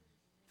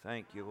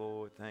Thank you,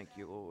 Lord. Thank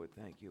you, Lord.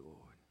 Thank you,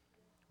 Lord.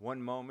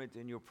 One moment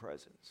in your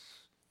presence,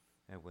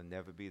 and we'll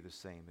never be the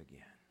same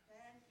again.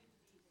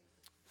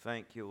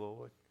 Thank you,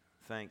 Lord.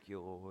 Thank you,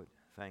 Lord.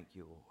 Thank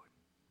you, Lord.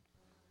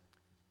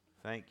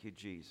 Thank you,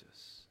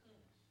 Jesus.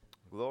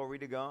 Glory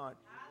to God.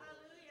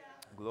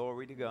 Hallelujah.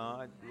 Glory to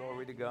God.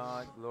 Glory to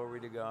God. Glory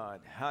to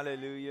God.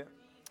 Hallelujah.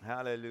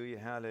 Hallelujah.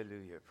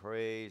 Hallelujah.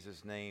 Praise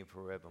his name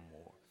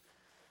forevermore.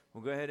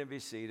 Well, go ahead and be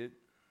seated.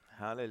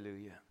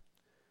 Hallelujah.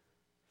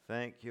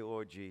 Thank you,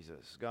 Lord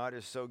Jesus. God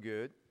is so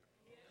good.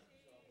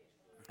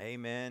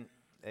 Amen.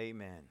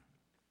 Amen.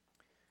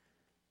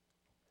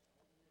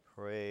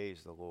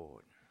 Praise the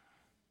Lord.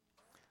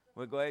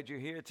 We're glad you're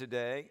here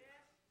today.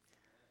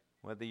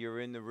 Whether you're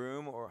in the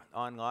room or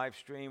on live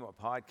stream or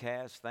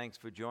podcast, thanks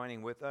for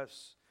joining with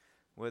us.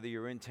 Whether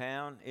you're in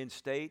town, in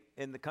state,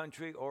 in the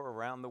country, or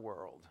around the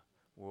world,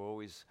 we're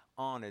always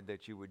honored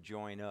that you would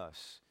join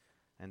us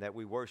and that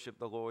we worship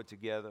the Lord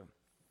together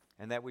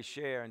and that we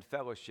share in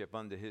fellowship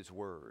under his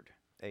word.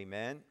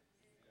 Amen.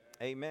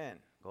 Amen.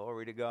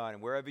 Glory to God.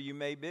 And wherever you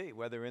may be,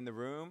 whether in the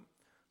room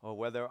or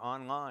whether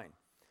online,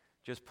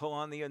 just pull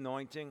on the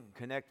anointing,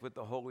 connect with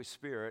the Holy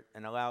Spirit,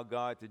 and allow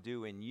God to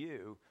do in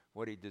you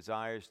what he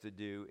desires to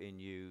do in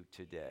you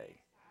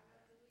today.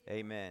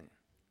 Amen.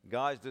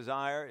 God's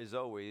desire is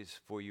always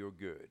for your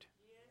good.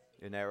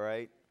 Isn't that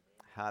right?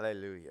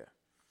 Hallelujah.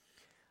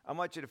 I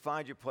want you to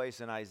find your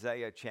place in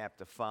Isaiah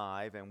chapter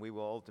 5, and we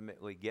will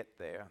ultimately get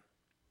there.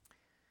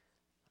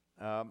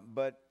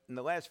 But in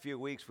the last few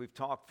weeks, we've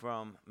talked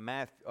from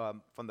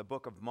the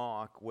book of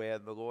Mark, where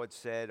the Lord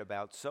said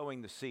about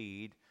sowing the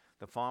seed.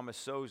 The farmer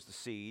sows the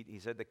seed. He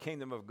said the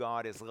kingdom of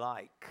God is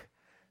like.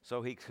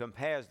 So he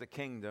compares the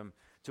kingdom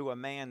to a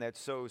man that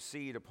sows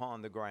seed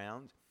upon the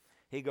ground.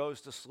 He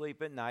goes to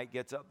sleep at night,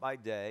 gets up by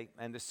day,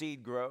 and the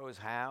seed grows.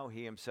 How?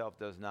 He himself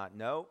does not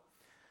know.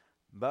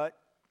 But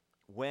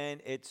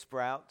when it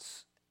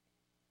sprouts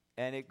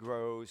and it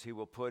grows, he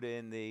will put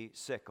in the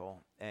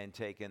sickle and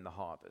take in the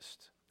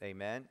harvest.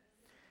 Amen?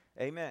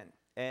 Amen.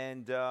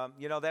 And,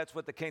 that's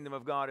what the kingdom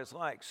of God is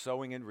like,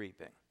 sowing and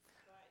reaping.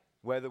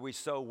 Whether we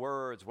sow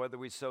words, whether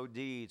we sow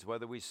deeds,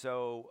 whether we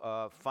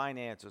sow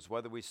finances,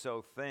 whether we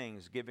sow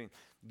things,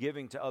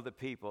 giving to other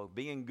people,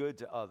 being good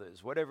to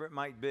others, whatever it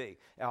might be.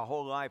 Our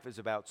whole life is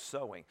about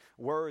sowing.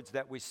 Words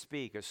that we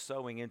speak are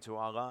sowing into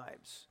our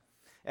lives.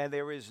 And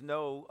there is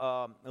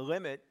no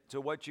limit to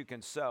what you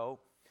can sow.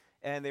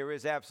 And there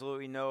is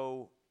absolutely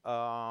no,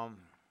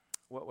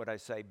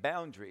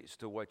 boundaries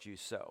to what you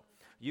sow.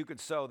 You can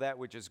sow that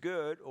which is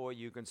good, or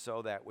you can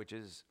sow that which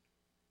is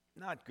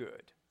not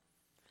good.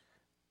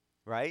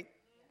 Right?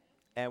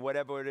 And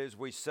whatever it is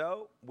we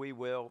sow, we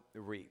will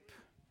reap.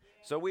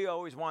 So we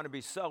always want to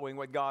be sowing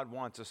what God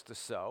wants us to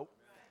sow.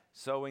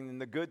 Sowing in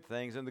the good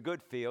things, in the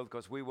good field,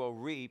 because we will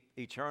reap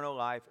eternal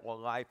life, or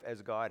life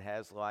as God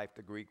has life,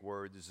 the Greek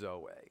word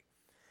zoe.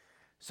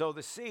 So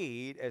the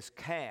seed is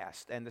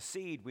cast, and the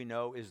seed we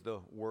know is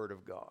the word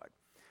of God.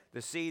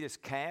 The seed is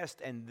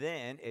cast, and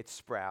then it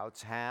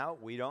sprouts. How?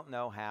 We don't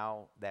know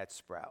how that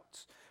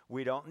sprouts.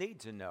 We don't need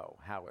to know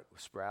how it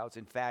sprouts.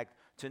 In fact,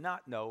 to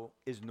not know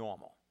is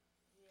normal.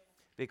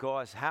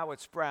 Because how it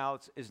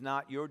sprouts is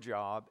not your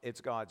job, it's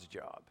God's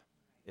job.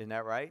 Isn't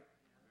that right?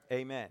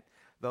 Amen.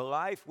 The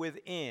life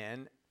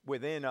within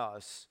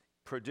us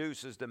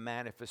produces the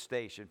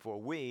manifestation.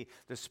 For we,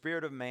 the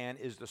spirit of man,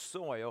 is the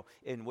soil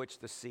in which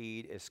the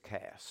seed is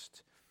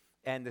cast.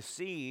 And the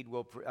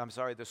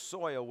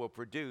soil will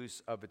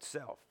produce of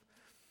itself.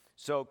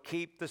 So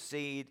keep the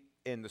seed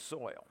in the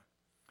soil.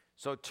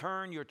 So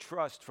turn your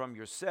trust from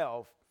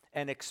yourself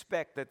and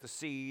expect that the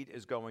seed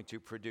is going to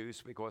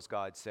produce because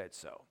God said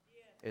so.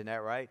 Yeah. Isn't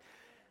that right?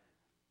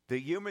 The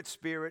human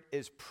spirit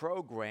is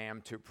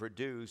programmed to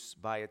produce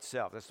by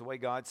itself. That's the way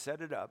God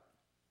set it up.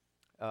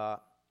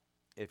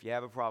 If you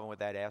have a problem with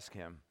that, ask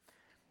him.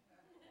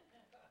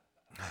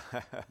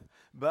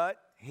 But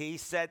he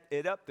set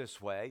it up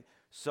this way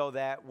so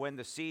that when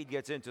the seed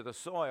gets into the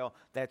soil,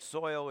 that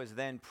soil is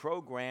then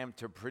programmed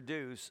to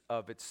produce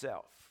of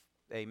itself.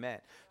 Amen.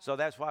 So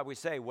that's why we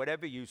say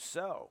whatever you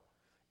sow,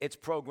 it's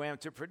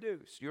programmed to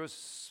produce. Your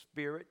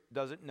spirit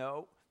doesn't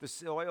know. The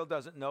soil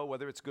doesn't know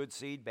whether it's good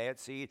seed, bad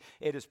seed.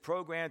 It is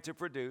programmed to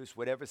produce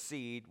whatever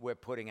seed we're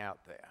putting out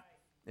there.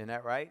 Isn't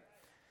that right?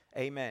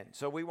 Amen.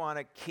 So we want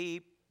to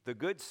keep the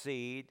good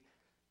seed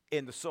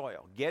in the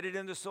soil. Get it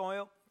in the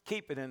soil.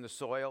 Keep it in the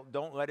soil.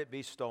 Don't let it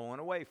be stolen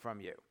away from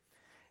you.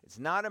 It's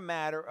not a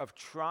matter of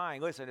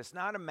trying. Listen, it's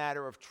not a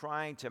matter of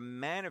trying to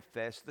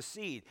manifest the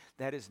seed.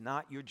 That is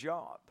not your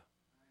job.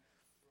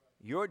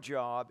 Your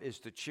job is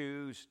to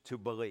choose to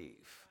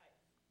believe.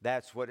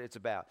 That's what it's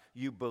about.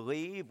 You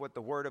believe what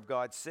the Word of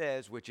God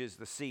says, which is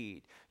the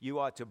seed. You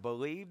ought to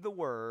believe the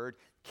Word,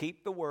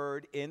 keep the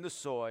Word in the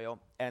soil,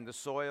 and the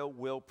soil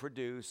will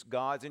produce.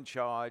 God's in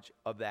charge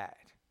of that.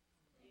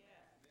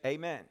 Yeah.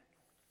 Amen.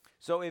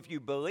 So if you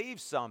believe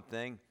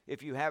something,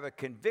 if you have a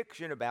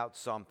conviction about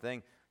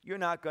something, you're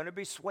not going to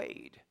be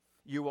swayed.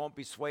 You won't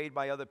be swayed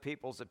by other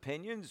people's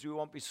opinions. You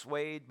won't be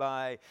swayed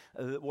by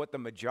what the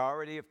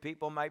majority of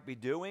people might be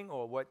doing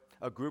or what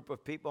a group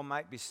of people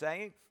might be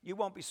saying. You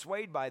won't be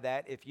swayed by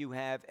that if you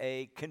have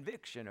a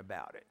conviction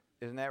about it.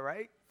 Isn't that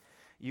right?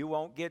 You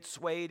won't get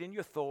swayed in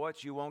your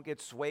thoughts. You won't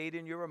get swayed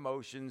in your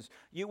emotions.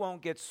 You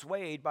won't get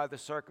swayed by the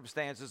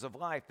circumstances of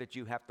life that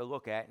you have to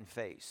look at and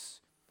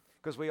face.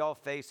 Because we all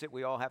face it.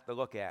 We all have to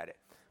look at it.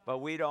 But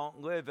we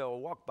don't live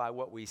or walk by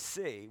what we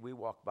see. We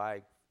walk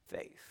by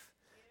faith.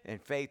 And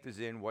faith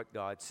is in what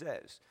God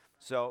says.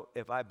 So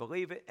if I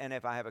believe it and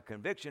if I have a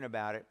conviction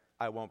about it,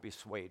 I won't be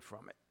swayed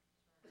from it.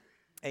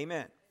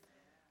 Amen.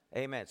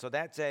 Amen. So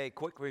that's a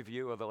quick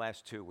review of the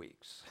last 2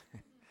 weeks.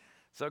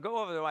 So go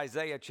over to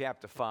Isaiah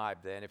chapter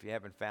 5 then, if you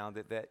haven't found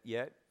it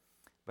yet.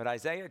 But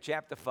Isaiah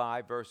chapter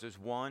 5, verses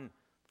 1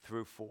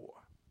 through 4.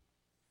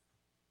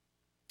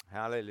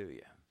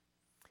 Hallelujah.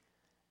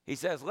 He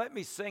says, "Let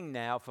me sing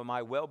now for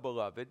my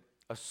well-beloved,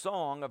 a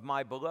song of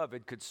my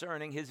beloved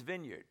concerning his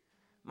vineyard.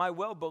 My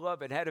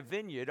well-beloved had a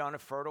vineyard on a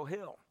fertile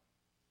hill.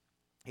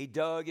 He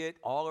dug it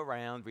all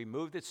around,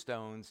 removed its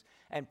stones,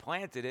 and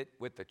planted it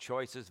with the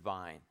choicest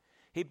vine.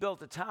 He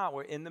built a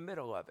tower in the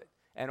middle of it,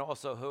 and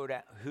also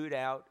hewed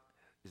out,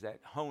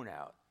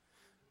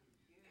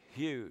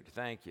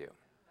 thank you.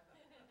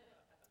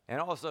 And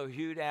also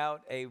hewed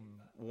out a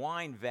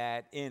wine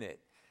vat in it.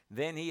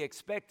 Then he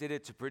expected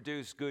it to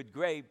produce good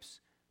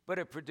grapes, but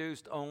it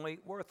produced only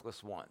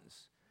worthless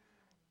ones.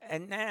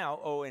 And now,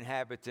 O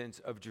inhabitants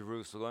of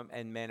Jerusalem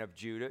and men of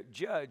Judah,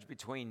 judge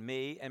between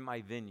me and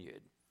my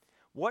vineyard.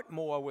 What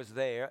more was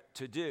there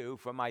to do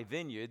for my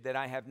vineyard that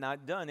I have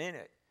not done in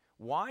it?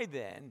 Why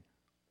then,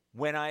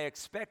 when I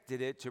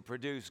expected it to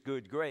produce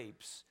good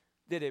grapes,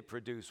 did it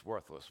produce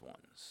worthless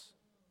ones?"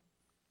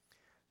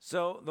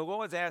 So the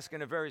Lord's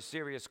asking a very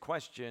serious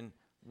question.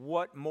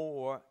 What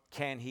more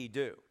can he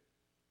do?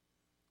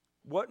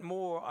 What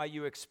more are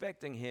you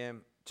expecting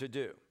him to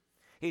do?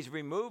 He's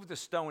removed the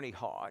stony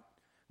heart.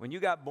 When you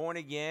got born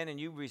again and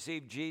you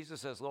received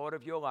Jesus as Lord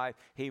of your life,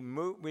 he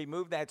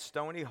removed that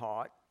stony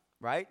heart,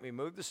 right?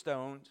 Removed the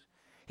stones.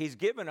 He's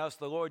given us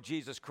the Lord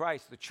Jesus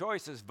Christ, the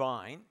choicest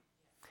vine.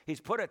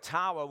 He's put a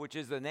tower, which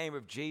is the name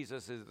of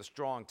Jesus, is the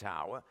strong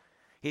tower.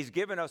 He's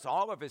given us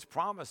all of his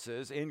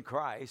promises in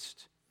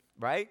Christ,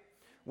 right?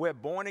 We're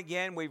born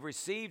again. We've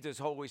received his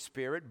Holy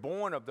Spirit,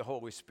 born of the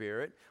Holy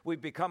Spirit.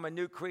 We've become a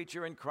new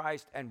creature in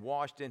Christ and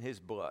washed in his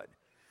blood.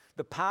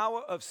 The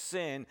power of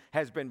sin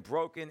has been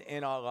broken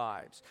in our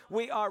lives.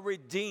 We are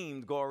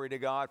redeemed, glory to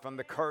God, from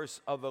the curse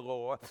of the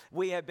law.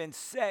 We have been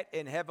set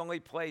in heavenly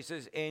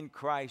places in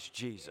Christ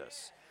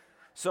Jesus.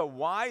 So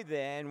why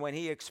then, when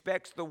he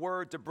expects the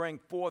word to bring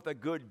forth a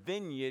good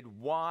vineyard,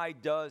 why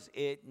does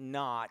it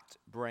not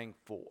bring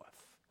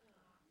forth?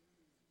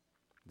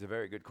 It's a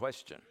very good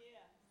question.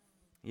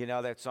 You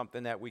know, that's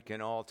something that we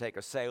can all take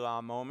a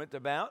Selah moment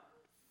about,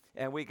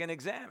 and we can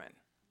examine.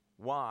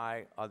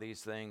 Why are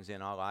these things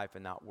in our life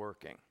and not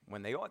working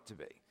when they ought to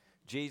be?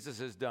 Jesus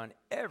has done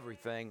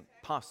everything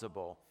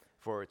possible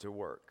for it to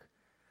work.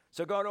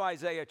 So go to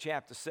Isaiah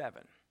chapter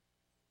 7,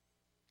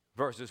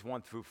 verses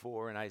 1 through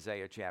 4 in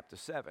Isaiah chapter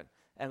 7.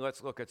 And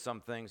let's look at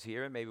some things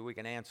here, and maybe we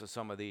can answer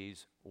some of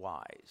these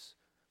whys.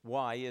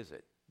 Why is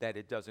it that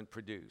it doesn't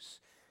produce?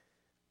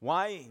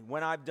 Why,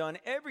 when I've done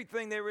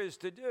everything there is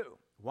to do,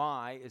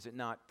 why is it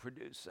not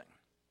producing?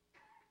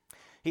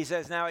 He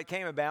says, "Now it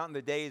came about in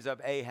the days of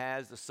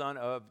Ahaz, the son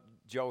of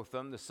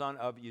Jotham, the son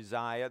of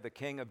Uzziah, the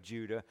king of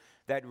Judah,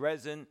 that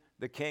Rezin,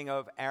 the king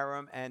of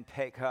Aram, and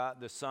Pekah,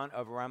 the son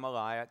of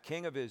Remaliah,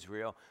 king of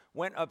Israel,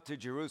 went up to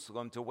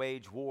Jerusalem to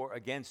wage war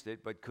against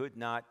it, but could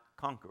not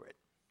conquer it.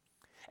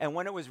 And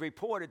when it was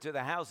reported to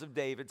the house of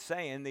David,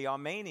 saying, the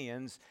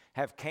Arameans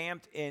have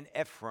camped in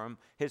Ephraim,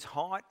 his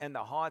heart and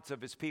the hearts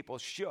of his people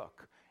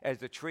shook, as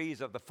the trees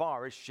of the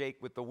forest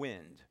shake with the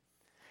wind.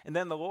 And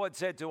then the Lord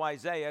said to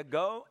Isaiah,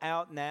 go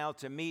out now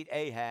to meet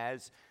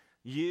Ahaz,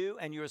 you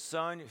and your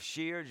son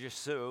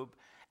Shear-Jashub,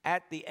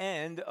 at the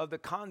end of the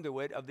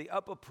conduit of the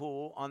upper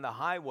pool on the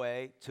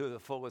highway to the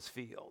fullest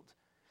field.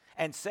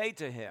 And say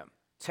to him,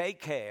 take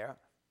care,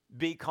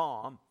 be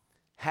calm,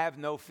 have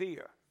no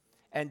fear.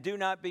 And do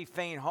not be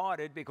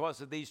faint-hearted because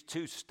of these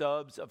two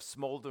stubs of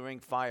smoldering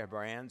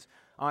firebrands,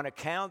 on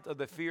account of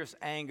the fierce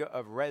anger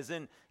of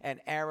Rezin and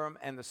Aram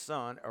and the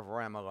son of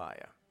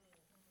Remaliah.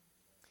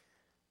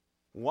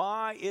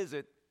 Why is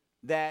it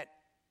that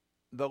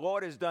the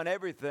Lord has done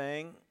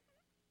everything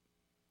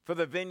for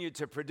the vineyard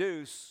to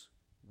produce?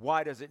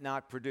 Why does it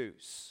not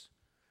produce?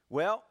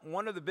 Well,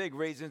 one of the big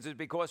reasons is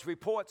because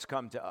reports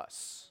come to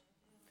us.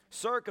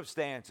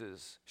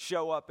 Circumstances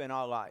show up in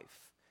our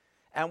life,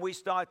 and we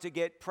start to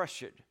get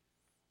pressured,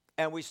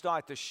 and we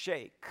start to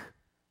shake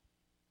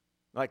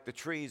like the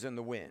trees in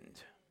the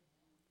wind.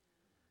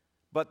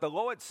 But the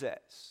Lord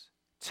says,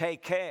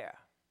 take care,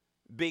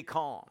 be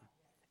calm,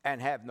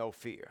 and have no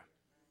fear.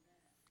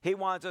 He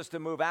wants us to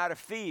move out of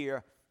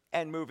fear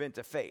and move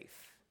into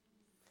faith.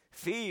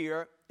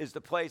 Fear is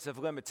the place of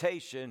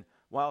limitation,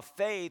 while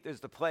faith is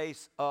the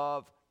place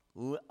of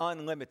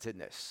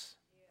unlimitedness.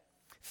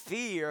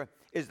 Fear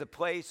is the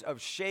place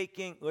of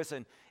shaking.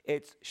 Listen,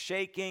 it's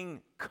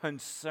shaking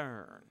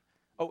concern.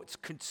 Oh, it's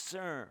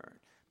concern,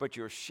 but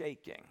you're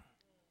shaking.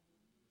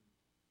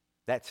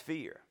 That's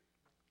fear.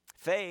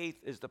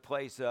 Faith is the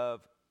place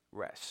of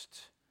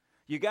rest.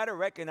 You got to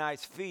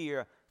recognize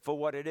fear for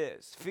what it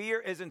is. Fear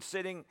isn't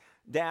sitting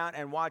down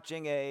and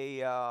watching a,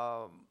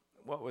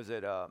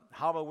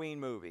 Halloween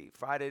movie,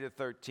 Friday the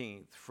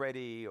 13th,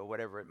 Freddy or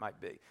whatever it might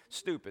be.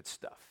 Stupid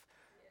stuff.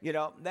 You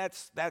know,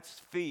 that's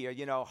fear,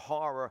 you know,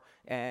 horror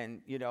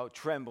and, you know,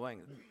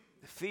 trembling.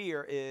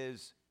 Fear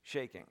is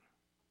shaking.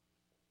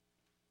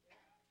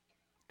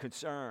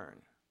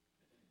 Concern.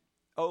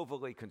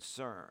 Overly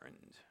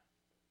concerned.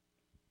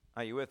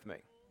 Are you with me?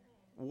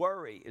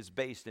 Worry is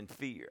based in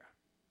fear.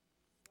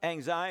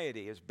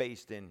 Anxiety is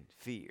based in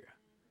fear.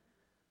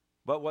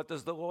 But what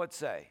does the Lord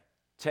say?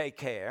 Take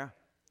care,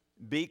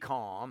 be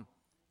calm,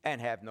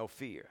 and have no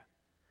fear.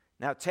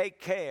 Now, take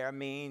care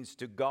means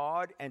to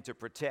guard and to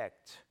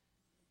protect.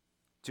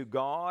 To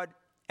guard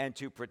and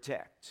to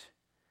protect.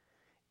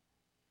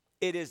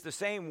 It is the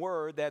same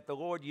word that the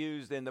Lord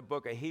used in the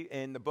book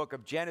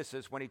of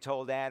Genesis when he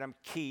told Adam,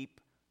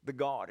 keep the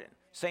garden.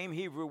 Same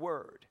Hebrew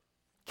word.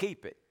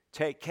 Keep it,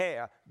 take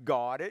care,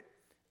 guard it,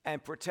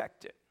 and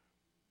protect it.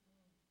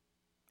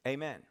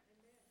 Amen.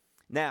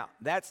 Now,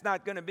 that's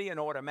not going to be an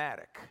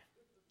automatic.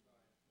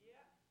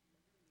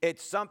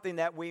 It's something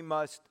that we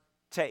must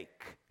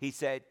take. He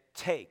said,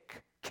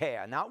 take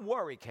care. Not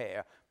worry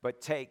care,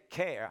 but take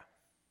care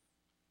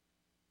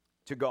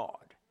to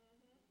guard.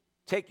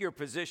 Take your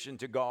position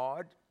to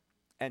guard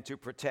and to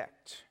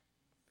protect.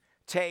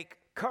 Take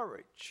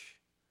courage.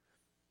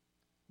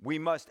 We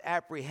must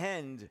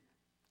apprehend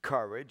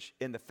courage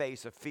in the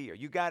face of fear.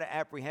 You got to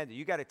apprehend it.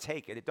 You got to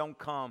take it. It don't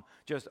come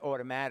just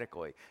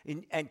automatically.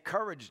 And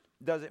courage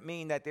doesn't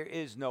mean that there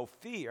is no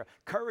fear.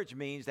 Courage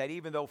means that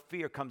even though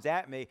fear comes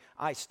at me,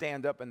 I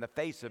stand up in the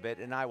face of it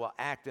and I will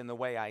act in the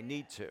way I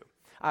need to.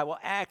 I will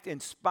act in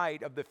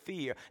spite of the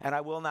fear, and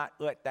I will not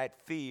let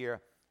that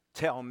fear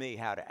tell me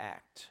how to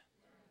act.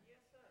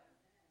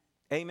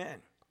 Amen.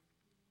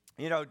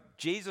 You know,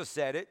 Jesus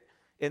said it,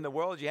 in the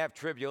world you have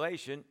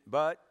tribulation,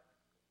 but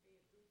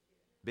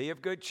be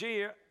of good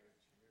cheer.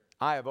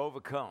 I have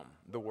overcome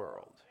the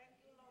world.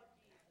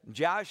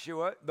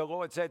 Joshua, the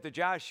Lord said to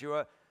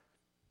Joshua,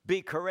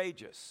 be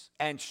courageous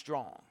and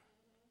strong.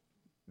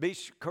 Be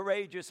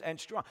courageous and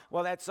strong.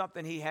 Well, that's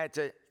something he had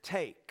to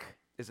take.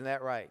 Isn't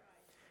that right?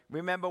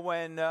 Remember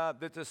when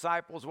the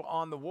disciples were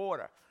on the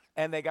water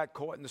and they got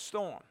caught in the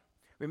storm.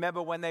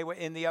 Remember when they were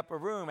in the upper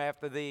room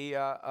after the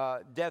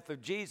death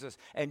of Jesus,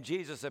 and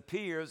Jesus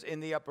appears in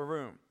the upper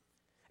room.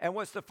 And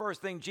what's the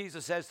first thing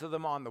Jesus says to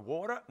them on the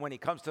water, when he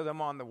comes to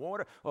them on the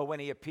water, or when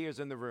he appears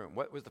in the room?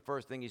 What was the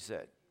first thing he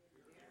said?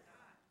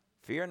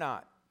 Fear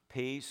not.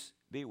 Peace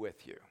be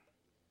with you.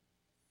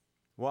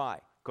 Why?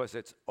 Because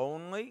it's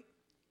only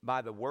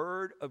by the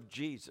word of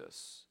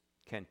Jesus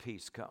can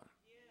peace come.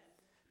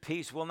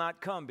 Peace will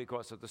not come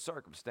because of the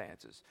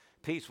circumstances.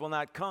 Peace will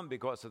not come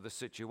because of the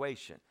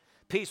situation.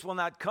 Peace will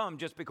not come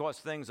just because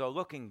things are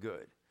looking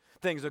good.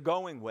 Things are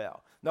going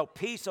well. No,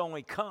 peace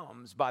only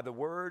comes by the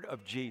word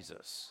of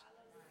Jesus.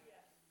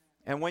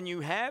 And when you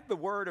have the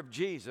word of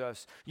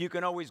Jesus, you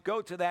can always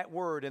go to that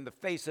word in the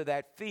face of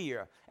that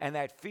fear, and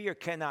that fear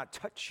cannot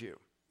touch you.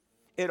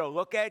 It'll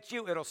look at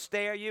you, it'll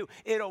stare you,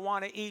 it'll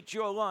want to eat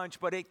your lunch,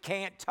 but it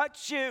can't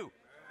touch you.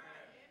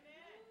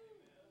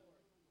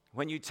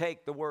 When you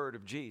take the word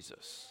of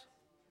Jesus.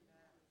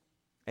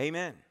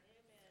 Amen.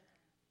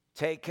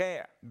 Take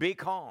care. Be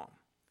calm.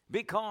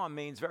 Be calm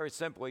means very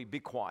simply, be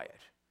quiet.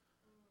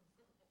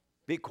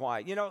 Be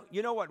quiet. You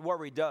know what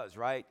worry does,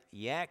 right?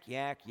 Yak,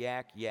 yak,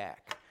 yak,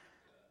 yak.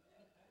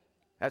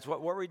 That's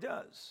what worry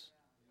does.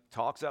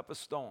 Talks up a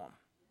storm.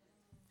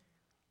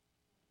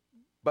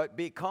 But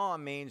be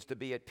calm means to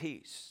be at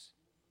peace.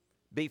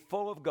 Be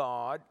full of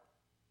God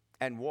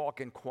and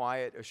walk in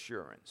quiet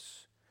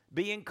assurance.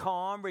 Being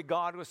calm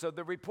regardless of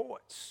the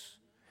reports.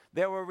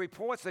 There were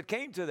reports that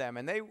came to them,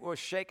 and they were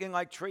shaking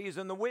like trees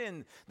in the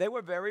wind. They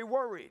were very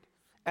worried.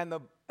 And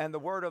the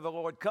word of the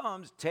Lord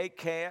comes, take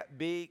care,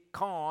 be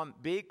calm,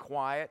 be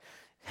quiet,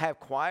 have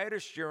quiet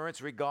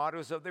assurance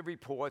regardless of the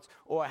reports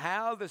or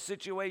how the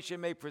situation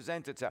may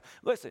present itself.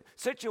 Listen,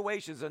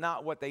 situations are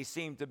not what they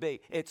seem to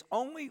be. It's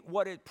only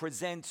what it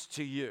presents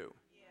to you.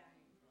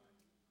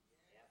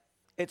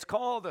 It's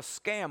called a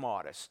scam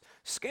artist.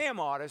 Scam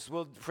artists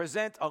will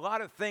present a lot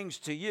of things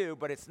to you,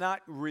 but it's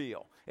not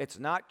real. It's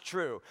not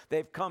true.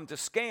 They've come to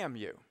scam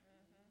you.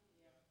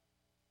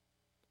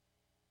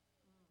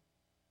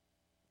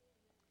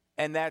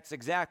 And that's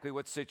exactly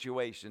what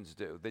situations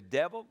do. The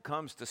devil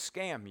comes to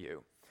scam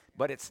you,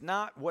 but it's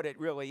not what it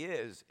really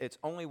is. It's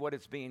only what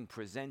it's being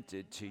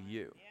presented to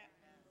you.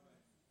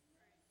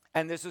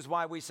 And this is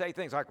why we say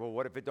things like, well,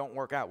 what if it don't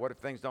work out? What if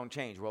things don't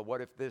change? Well,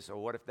 what if this or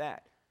what if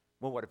that?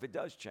 Well, what if it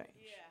does change?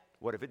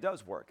 What if it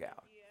does work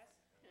out?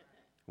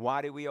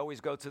 Why do we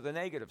always go to the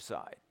negative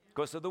side?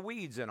 Because of the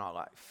weeds in our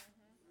life.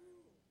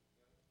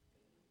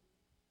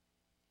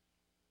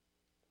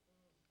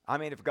 I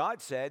mean, if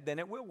God said, then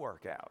it will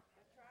work out.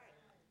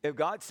 If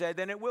God said,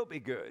 then it will be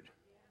good.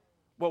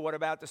 Well, what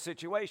about the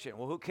situation?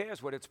 Well, who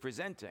cares what it's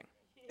presenting?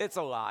 It's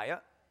a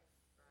liar.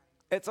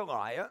 It's a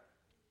liar.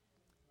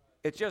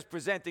 It's just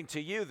presenting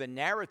to you the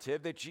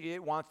narrative that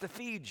it wants to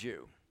feed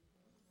you.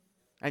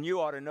 And you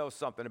ought to know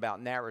something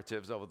about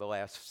narratives over the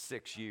last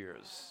 6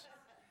 years.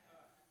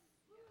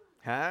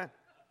 Huh?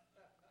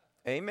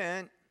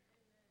 Amen.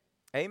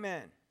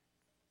 Amen.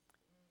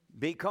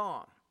 Be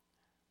calm.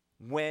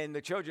 When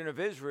the children of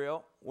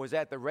Israel was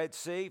at the Red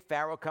Sea,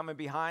 Pharaoh coming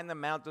behind them,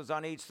 mountains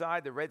on each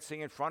side, the Red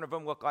Sea in front of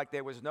them, looked like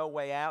there was no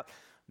way out.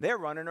 They're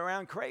running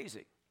around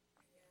crazy.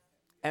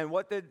 And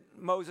what did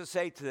Moses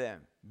say to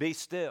them? Be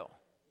still.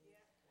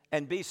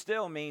 And be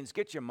still means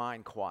get your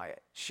mind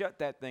quiet. Shut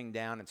that thing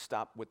down and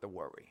stop with the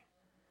worry.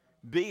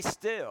 Be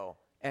still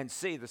and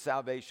see the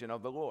salvation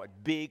of the Lord.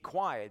 Be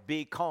quiet.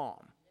 Be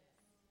calm.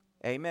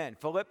 Amen.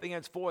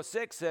 Philippians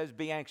 4:6 says,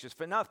 be anxious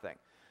for nothing,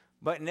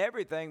 but in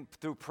everything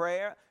through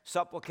prayer,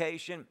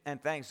 supplication,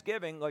 and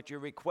thanksgiving, let your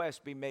requests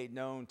be made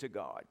known to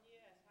God.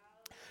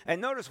 Yes,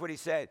 and notice what he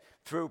said,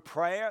 through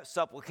prayer,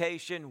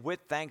 supplication,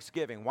 with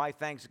thanksgiving. Why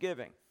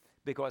thanksgiving?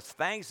 Because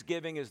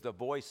thanksgiving is the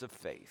voice of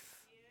faith.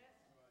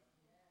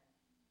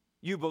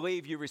 You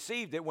believe you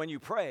received it when you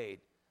prayed.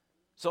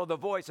 So the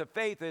voice of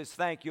faith is,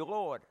 thank you,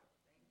 Lord.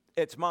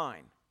 It's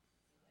mine.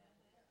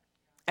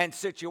 And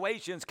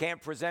situations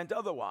can't present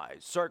otherwise.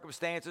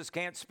 Circumstances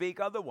can't speak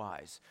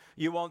otherwise.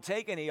 You won't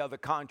take any other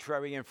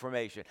contrary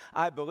information.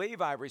 I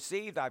believe, I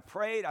received, I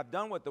prayed, I've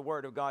done what the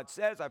Word of God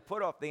says. I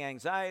put off the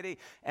anxiety,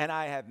 and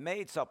I have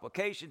made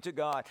supplication to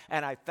God,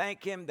 and I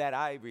thank Him that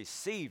I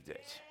received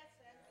it.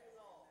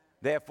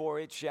 Therefore,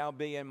 it shall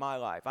be in my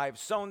life. I have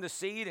sown the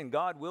seed, and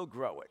God will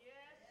grow it.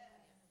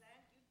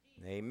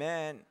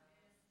 Amen.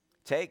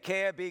 Take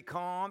care, be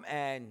calm,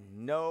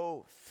 and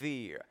no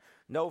fear.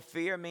 No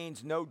fear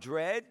means no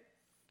dread,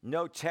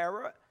 no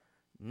terror,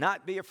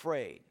 not be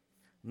afraid,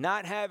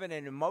 not having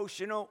an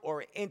emotional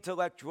or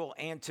intellectual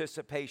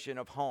anticipation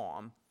of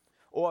harm,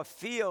 or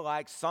feel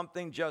like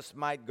something just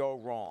might go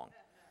wrong.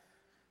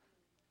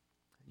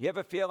 You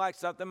ever feel like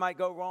something might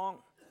go wrong?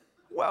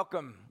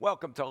 Welcome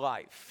to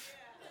life.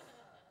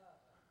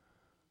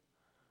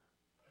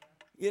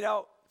 You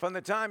know, from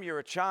the time you're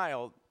a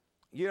child,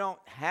 you don't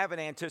have an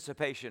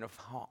anticipation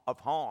of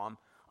harm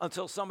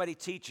until somebody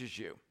teaches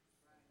you.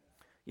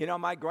 You know,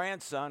 my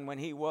grandson, when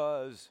he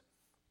was,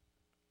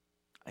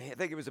 I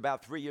think he was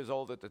about 3 years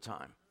old at the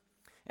time,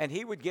 and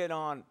he would get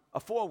on a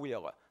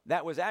four-wheeler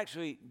that was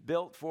actually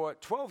built for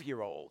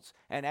 12-year-olds.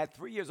 And at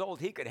 3 years old,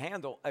 he could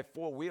handle a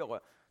four-wheeler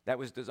that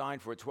was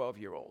designed for a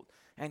 12-year-old.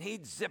 And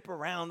he'd zip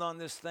around on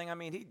this thing. I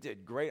mean, he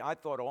did great. I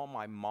thought all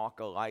my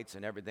marker lights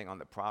and everything on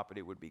the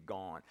property would be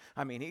gone.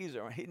 I mean,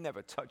 he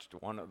never touched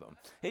one of them.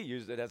 He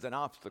used it as an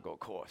obstacle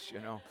course, you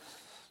know.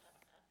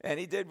 And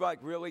he did like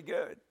really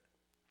good.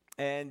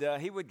 And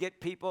he would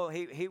get people,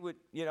 he would,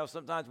 you know,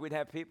 sometimes we'd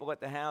have people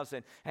at the house,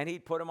 and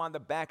he'd put them on the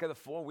back of the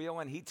four-wheel,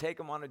 and he'd take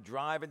them on a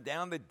drive and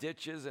down the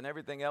ditches and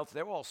everything else.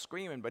 They were all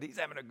screaming, but he's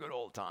having a good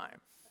old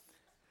time.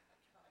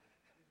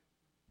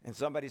 And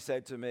somebody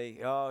said to me,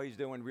 oh, he's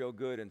doing real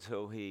good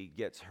until he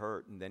gets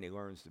hurt, and then he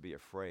learns to be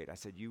afraid. I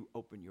said, you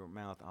open your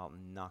mouth, I'll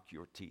knock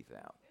your teeth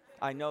out.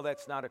 I know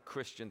that's not a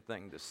Christian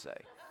thing to say,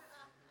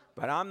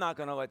 but I'm not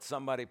going to let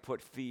somebody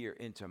put fear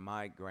into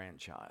my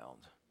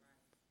grandchild.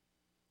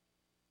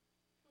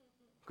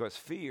 Because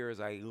fear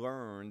is a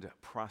learned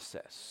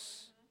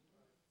process.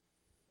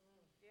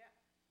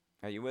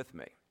 Are you with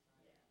me?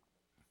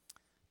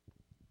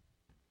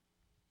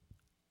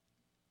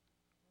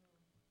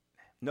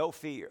 No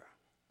fear.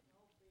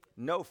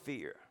 No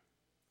fear.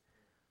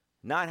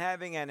 Not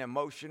having an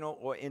emotional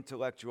or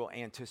intellectual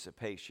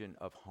anticipation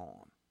of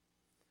harm.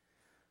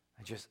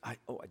 I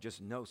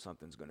just know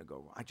something's going to go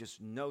wrong. I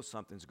just know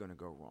something's going to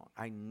go wrong.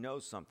 I know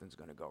something's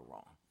going to go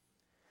wrong.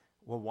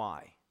 Well,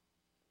 why?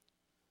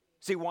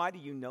 See, why do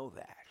you know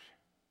that?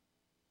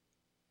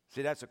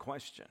 See, that's a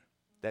question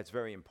that's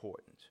very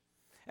important.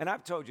 And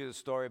I've told you the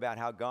story about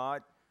how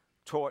God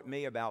taught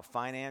me about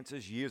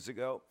finances years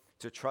ago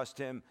to trust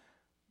Him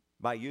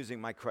by using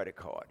my credit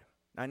card.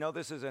 I know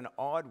this is an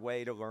odd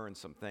way to learn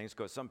some things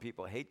because some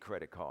people hate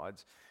credit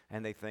cards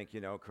and they think, you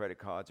know, credit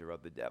cards are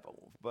of the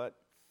devil. But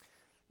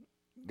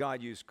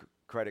God used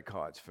credit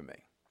cards for me.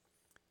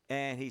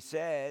 And He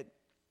said,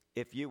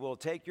 if you will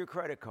take your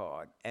credit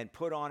card and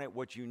put on it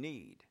what you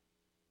need,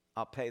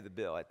 I'll pay the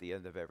bill at the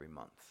end of every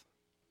month.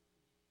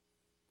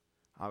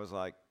 I was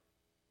like,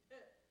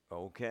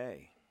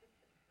 okay,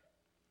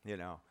 you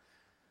know.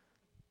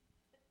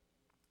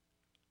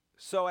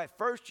 So at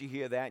first you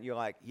hear that and you're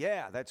like,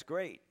 yeah, that's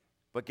great.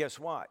 But guess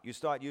what? You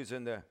start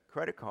using the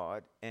credit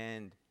card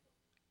and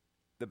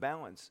the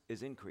balance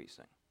is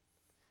increasing.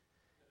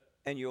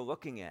 And you're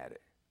looking at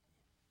it.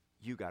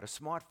 You got a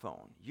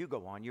smartphone. You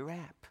go on your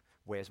app.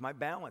 Where's my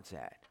balance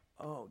at?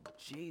 Oh,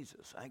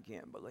 Jesus, I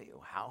can't believe it.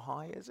 How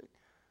high is it?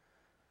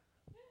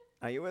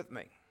 Are you with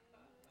me?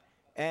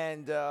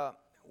 And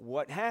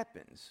what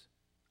happens?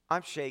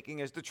 I'm shaking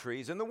as the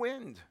trees in the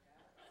wind.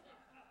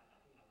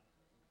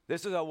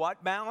 This is a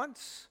what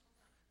balance?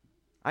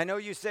 I know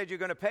you said you're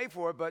going to pay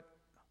for it, but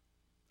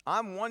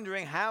I'm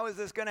wondering, how is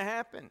this going to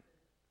happen?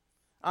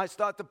 I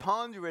start to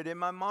ponder it in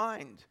my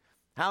mind.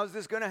 How is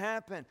this going to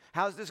happen?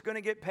 How's this going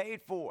to get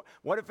paid for?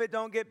 What if it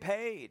don't get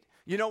paid?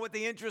 You know what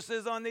the interest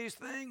is on these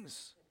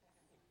things?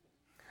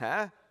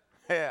 Huh?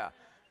 Yeah.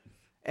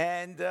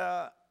 And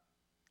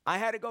I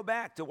had to go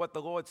back to what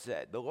the Lord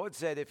said. The Lord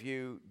said, if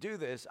you do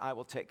this, I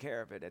will take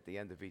care of it at the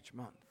end of each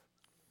month.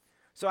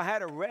 So I had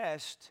to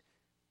rest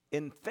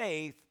in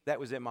faith that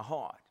was in my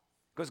heart.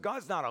 Because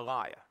God's not a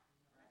liar.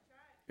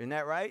 Isn't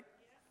that right?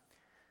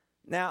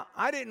 Now,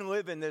 I didn't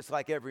live in this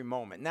like every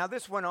moment. Now,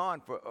 this went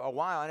on for a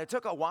while, and it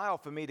took a while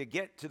for me to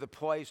get to the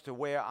place to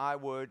where I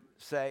would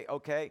say,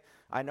 okay,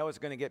 I know it's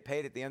going to get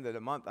paid at the end of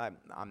the month.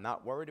 I'm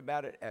not worried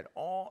about it at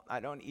all. I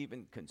don't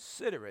even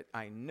consider it.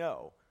 I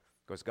know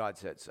because God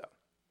said so.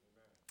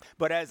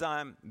 But as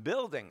I'm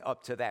building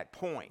up to that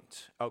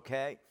point,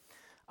 okay,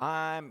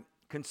 I'm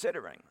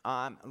considering,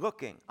 I'm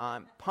looking,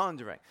 I'm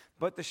pondering.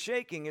 But the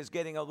shaking is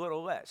getting a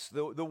little less.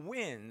 The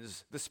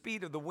winds, the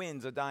speed of the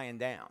winds are dying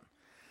down.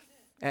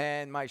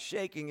 And my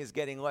shaking is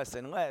getting less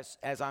and less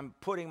as I'm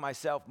putting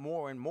myself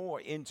more and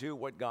more into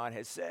what God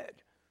has said,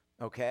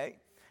 okay?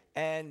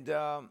 And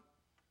I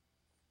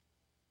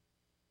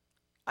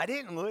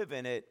didn't live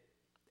in it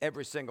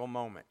every single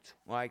moment,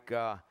 like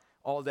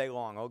all day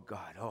long. Oh,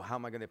 God, oh, how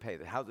am I going to pay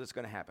this? How's this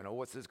going to happen? Oh,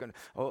 what's this going to,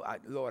 oh,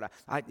 Lord,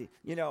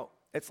 you know,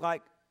 it's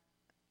like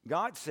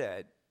God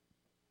said,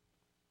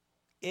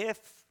 if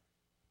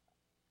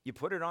you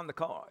put it on the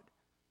card,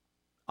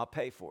 I'll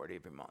pay for it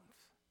every month.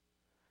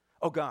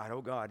 Oh,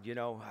 God, you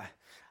know.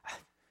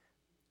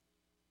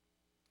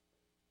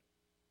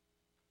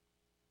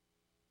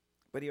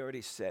 But he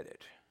already said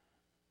it.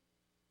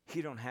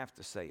 He don't have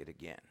to say it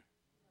again.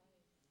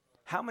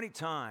 How many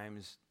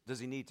times does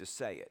he need to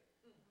say it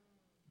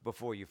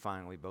before you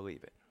finally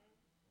believe it?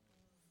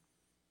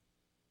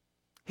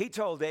 He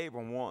told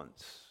Abram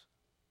once,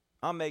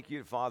 I'll make you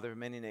the father of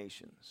many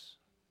nations.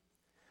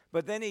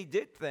 But then he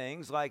did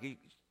things like he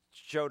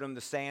showed him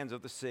the sands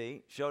of the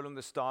sea, showed him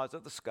the stars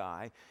of the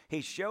sky.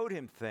 He showed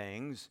him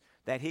things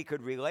that he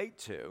could relate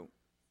to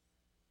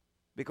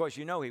because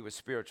you know he was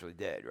spiritually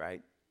dead,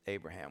 right?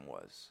 Abraham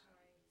was.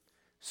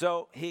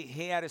 So he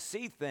had to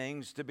see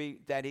things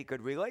that he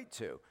could relate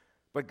to,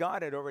 but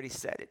God had already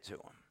said it to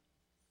him.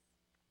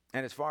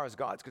 And as far as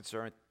God's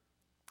concerned,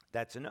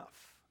 that's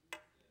enough.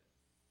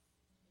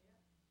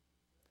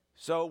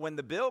 So when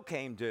the bill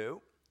came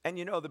due, and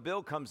you know the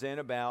bill comes in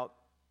about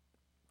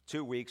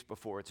 2 weeks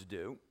before it's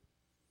due,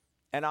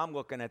 and I'm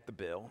looking at the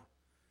bill,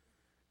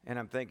 and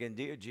I'm thinking,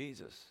 dear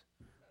Jesus,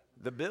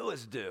 the bill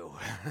is due.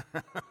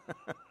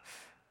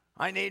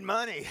 I need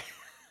money.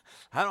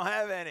 I don't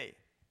have any,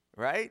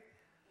 right?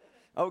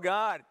 Oh,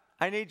 God,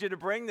 I need you to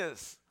bring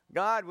this.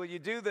 God, will you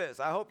do this?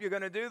 I hope you're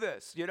going to do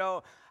this. You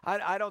know,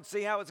 I don't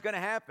see how it's going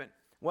to happen.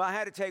 Well, I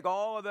had to take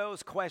all of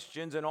those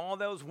questions and all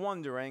those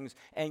wonderings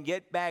and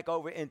get back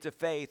over into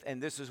faith,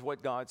 and this is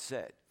what God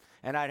said.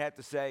 And I'd have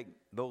to say,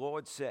 the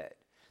Lord said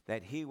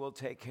that he will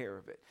take care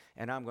of it.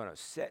 And I'm going to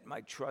set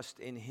my trust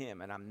in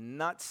him. And I'm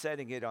not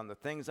setting it on the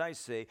things I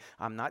see.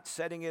 I'm not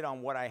setting it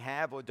on what I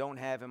have or don't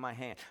have in my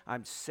hand.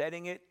 I'm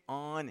setting it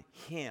on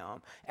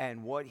him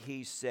and what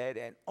he said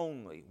and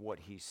only what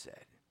he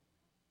said.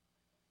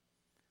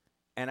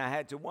 And I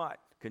had to what?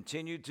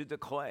 Continue to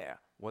declare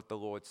what the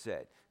Lord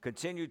said.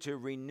 Continue to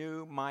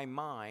renew my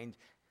mind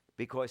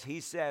because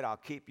he said, I'll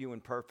keep you in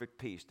perfect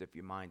peace if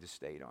your mind is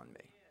stayed on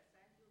me.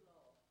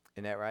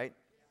 Isn't that right?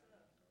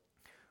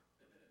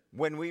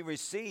 When we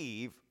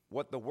receive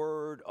what the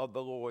word of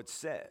the Lord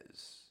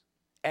says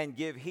and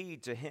give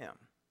heed to him,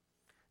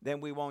 then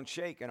we won't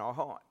shake in our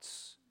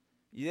hearts.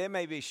 There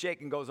may be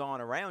shaking goes on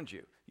around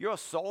you. Your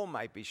soul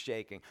might be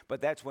shaking,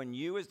 but that's when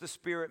you as the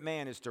spirit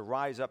man is to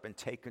rise up and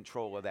take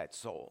control of that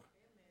soul.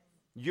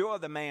 You're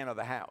the man of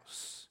the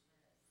house.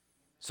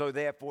 So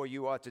therefore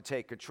you ought to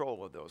take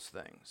control of those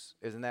things.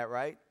 Isn't that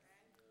right?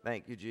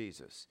 Thank you,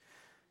 Jesus.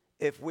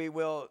 If we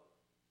will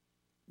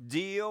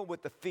deal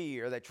with the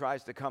fear that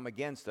tries to come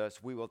against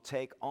us, we will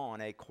take on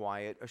a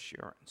quiet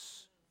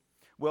assurance.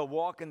 We'll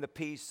walk in the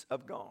peace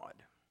of God.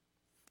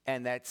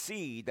 And that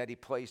seed that he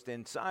placed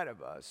inside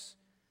of us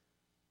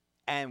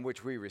and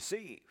which we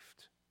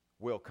received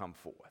will come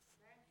forth.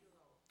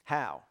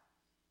 How?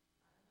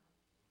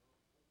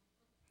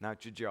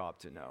 Not your job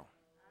to know.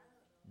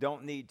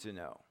 Don't need to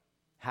know.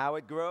 How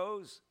it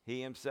grows,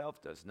 he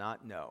himself does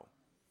not know.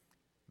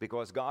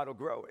 Because God will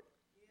grow it.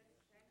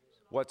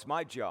 What's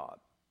my job?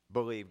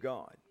 Believe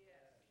God.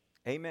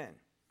 Amen.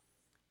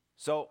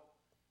 So,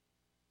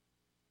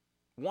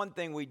 one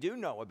thing we do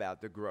know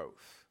about the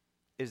growth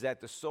is that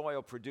the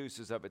soil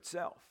produces of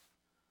itself.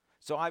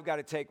 So I've got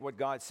to take what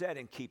God said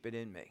and keep it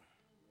in me.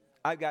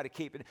 I've got to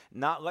keep it,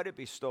 not let it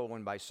be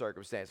stolen by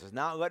circumstances,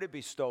 not let it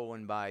be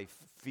stolen by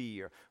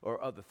fear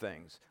or other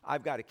things.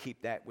 I've got to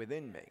keep that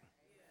within me.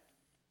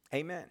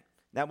 Amen.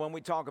 Now, when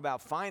we talk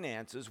about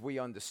finances, we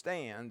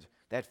understand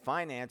that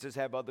finances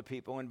have other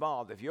people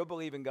involved. If you're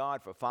believing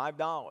God for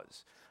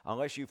 $5,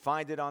 unless you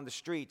find it on the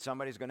street,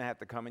 somebody's going to have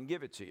to come and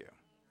give it to you.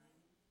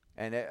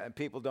 And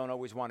people don't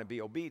always want to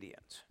be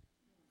obedient.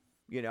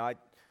 You know,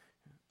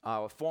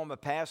 Our former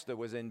pastor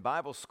was in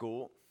Bible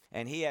school,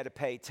 and he had to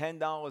pay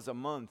 $10 a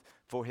month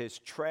for his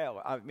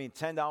trailer. I mean,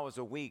 $10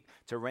 a week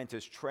to rent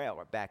his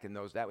trailer back in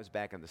those. That was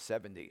back in the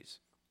 70s.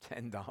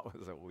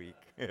 $10 a week.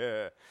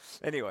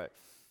 Anyway,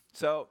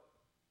 so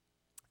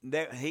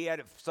he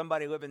had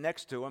somebody living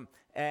next to him,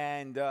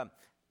 and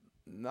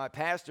my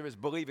pastor is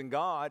believing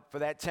God for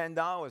that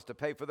 $10 to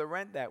pay for the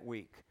rent that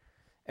week.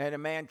 And a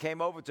man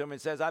came over to him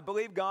and says, I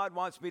believe God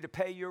wants me to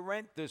pay your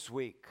rent this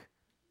week,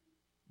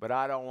 but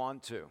I don't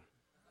want to.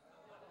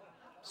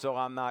 So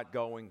I'm not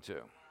going to.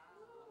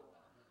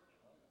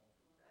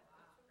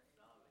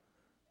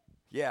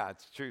 Yeah,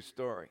 it's a true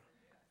story.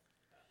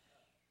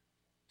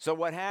 So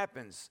what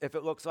happens if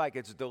it looks like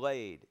it's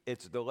delayed,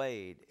 it's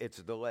delayed,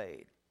 it's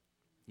delayed?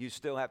 You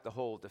still have to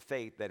hold the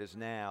faith that is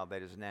now,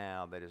 that is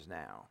now, that is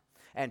now.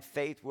 And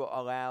faith will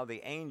allow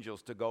the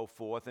angels to go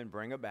forth and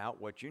bring about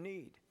what you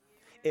need.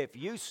 If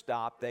you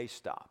stop, they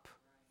stop.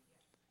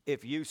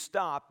 If you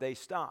stop, they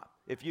stop.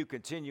 If you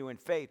continue in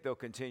faith, they'll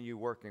continue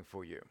working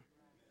for you.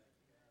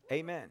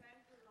 Amen.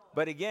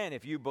 But again,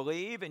 if you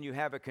believe and you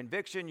have a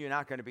conviction, you're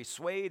not going to be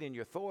swayed in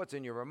your thoughts,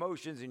 in your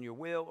emotions, in your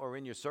will, or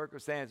in your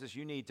circumstances.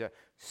 You need to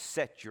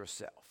set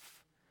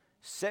yourself.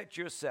 Set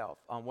yourself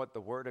on what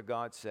the Word of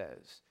God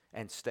says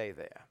and stay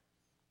there.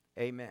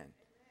 Amen.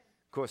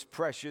 Of course,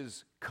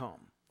 pressures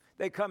come.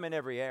 They come in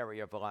every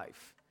area of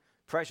life.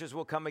 Pressures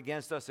will come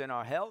against us in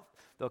our health.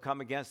 They'll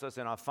come against us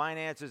in our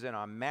finances, in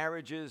our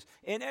marriages,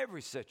 in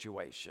every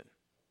situation.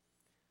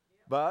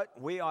 But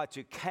we are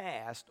to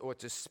cast or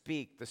to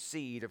speak the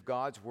seed of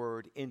God's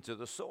word into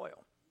the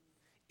soil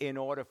in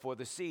order for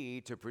the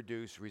seed to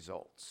produce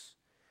results.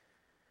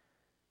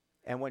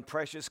 And when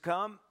pressures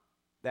come,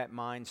 that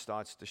mind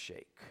starts to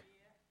shake.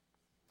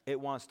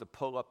 It wants to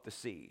pull up the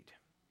seed.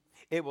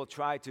 It will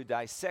try to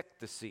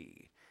dissect the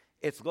seed.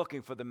 It's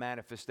looking for the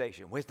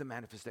manifestation. Where's the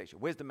manifestation?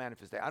 Where's the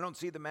manifestation? I don't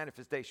see the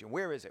manifestation.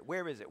 Where is it?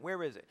 Where is it?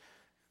 Where is it?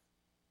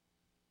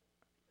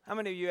 How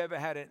many of you ever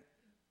had an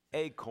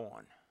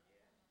acorn?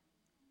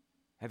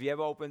 Have you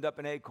ever opened up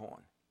an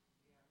acorn?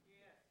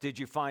 Did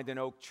you find an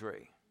oak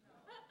tree?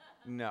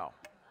 No.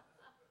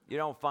 You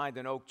don't find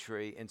an oak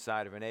tree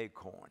inside of an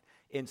acorn.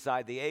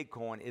 Inside the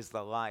acorn is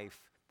the life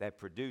that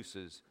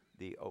produces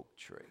the oak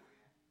tree.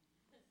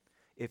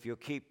 If you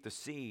keep the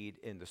seed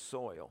in the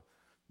soil,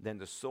 then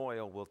the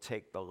soil will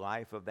take the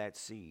life of that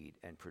seed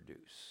and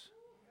produce.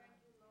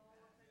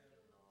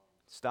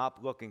 Stop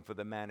looking for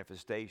the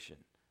manifestation.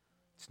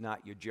 It's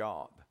not your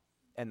job.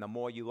 And the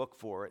more you look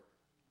for it,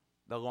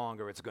 the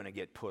longer it's going to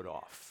get put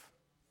off.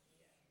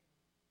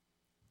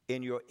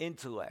 In your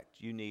intellect,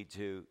 you need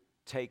to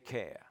take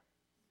care,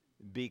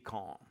 be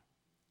calm,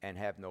 and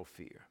have no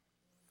fear.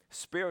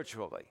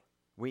 Spiritually,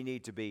 we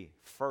need to be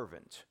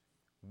fervent,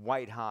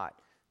 white hot,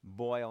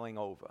 boiling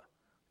over,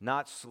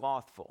 not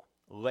slothful,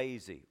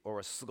 lazy, or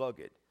a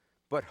sluggard,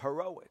 but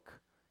heroic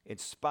in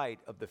spite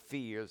of the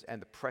fears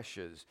and the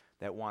pressures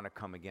that want to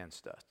come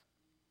against us.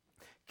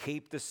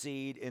 Keep the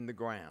seed in the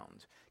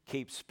ground.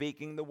 Keep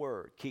speaking the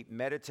word. Keep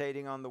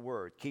meditating on the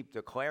word. Keep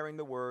declaring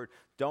the word.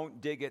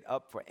 Don't dig it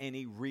up for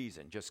any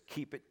reason. Just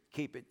keep it,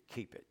 keep it,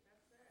 keep it.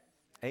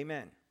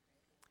 Amen.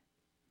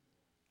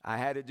 I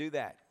had to do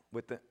that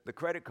with the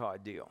credit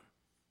card deal.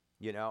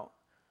 You know,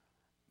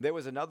 there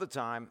was another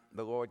time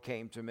the Lord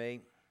came to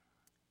me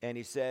and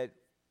he said,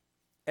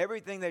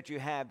 everything that you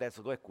have that's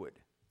liquid,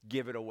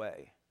 give it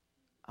away.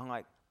 I'm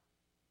like,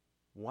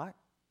 what?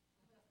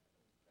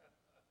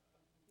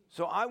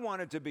 So I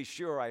wanted to be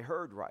sure I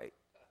heard right.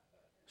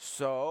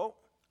 So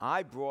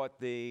I brought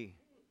the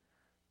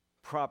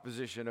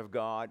proposition of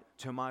God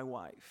to my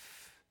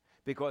wife.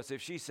 Because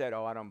if she said,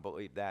 oh, I don't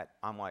believe that,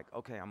 I'm like,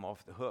 okay, I'm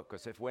off the hook.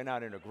 Because if we're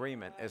not in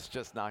agreement, it's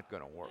just not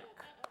going to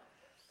work.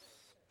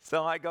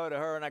 So I go to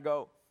her and I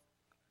go,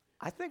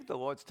 I think the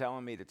Lord's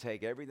telling me to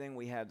take everything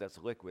we have that's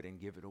liquid and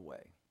give it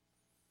away.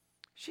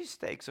 She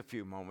takes a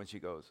few moments. She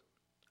goes,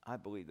 I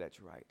believe that's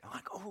right. I'm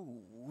like,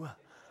 oh.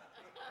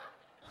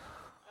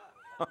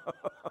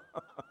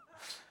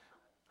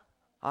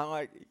 I'm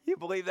like, you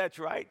believe that's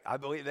right? I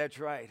believe that's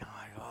right. I'm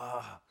like,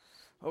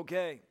 oh,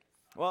 okay.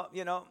 Well,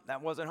 you know,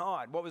 that wasn't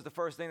hard. What was the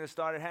first thing that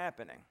started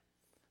happening?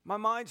 My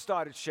mind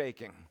started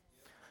shaking.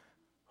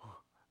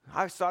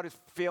 I started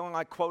feeling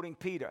like quoting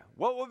Peter.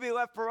 What will be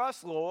left for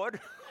us, Lord?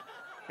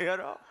 You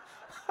know?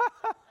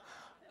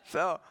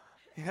 So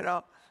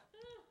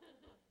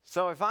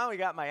I finally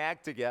got my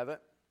act together.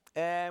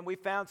 And we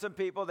found some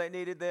people that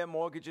needed their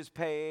mortgages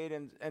paid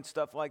and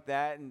stuff like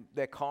that, and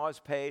their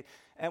cars paid.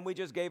 And we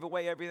just gave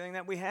away everything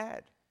that we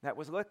had that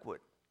was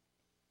liquid.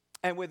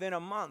 And within a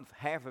month,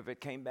 half of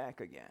it came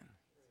back again.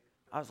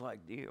 I was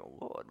like, dear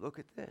Lord, look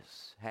at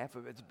this. Half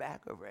of it's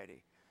back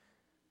already.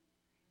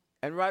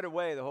 And right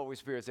away, the Holy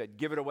Spirit said,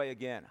 give it away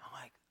again. I'm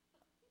like,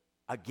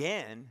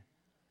 again?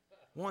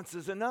 Once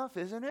is enough,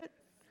 isn't it?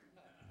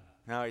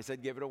 No, he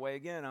said, give it away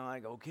again. I'm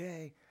like,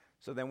 okay.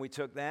 So then we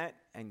took that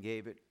and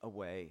gave it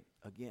away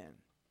again.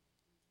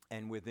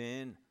 And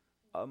within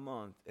a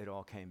month, it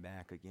all came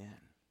back again.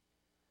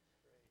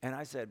 And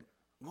I said,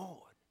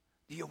 Lord,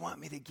 do you want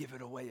me to give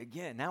it away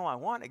again? Now I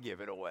want to give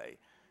it away.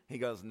 He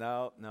goes,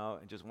 no,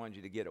 I just want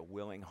you to get a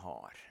willing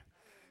heart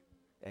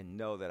and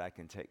know that I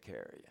can take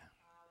care of you.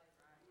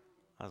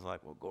 I was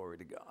like, well, glory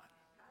to God.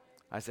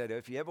 I said,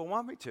 if you ever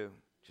want me to,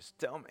 just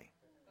tell me.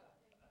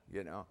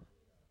 You know.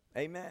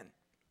 Amen.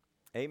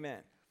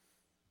 Amen.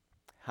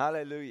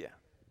 Hallelujah.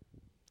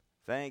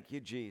 Thank you,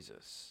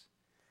 Jesus.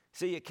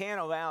 See, you can't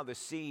allow the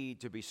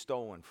seed to be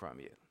stolen from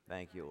you.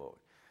 Thank you, Lord.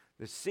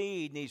 The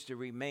seed needs to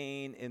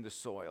remain in the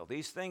soil.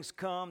 These things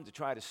come to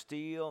try to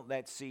steal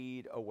that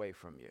seed away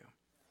from you.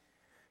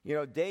 You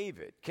know,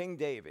 David, King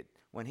David,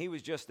 when he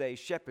was just a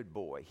shepherd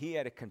boy, he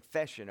had a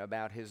confession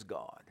about his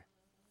God.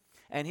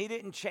 And he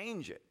didn't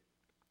change it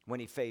when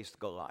he faced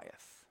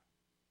Goliath.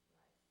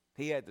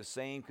 He had the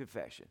same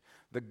confession.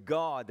 The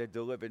God that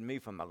delivered me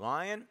from the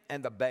lion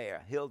and the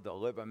bear, he'll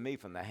deliver me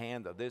from the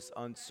hand of this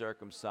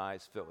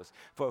uncircumcised Philistine.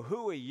 For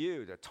who are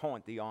you to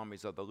taunt the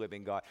armies of the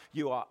living God?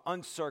 You are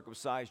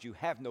uncircumcised. You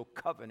have no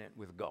covenant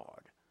with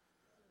God.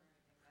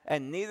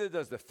 And neither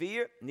does the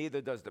fear, neither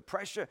does the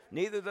pressure,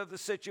 neither does the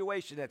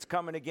situation that's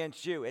coming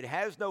against you. It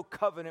has no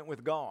covenant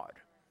with God.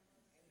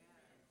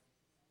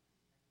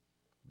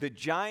 The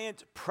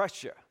giant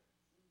pressure,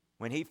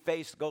 when he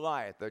faced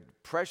Goliath, the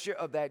pressure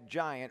of that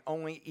giant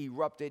only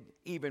erupted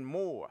even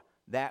more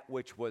that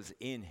which was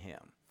in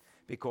him,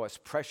 because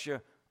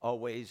pressure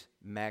always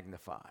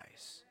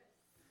magnifies.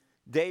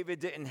 David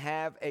didn't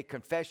have a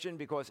confession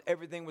because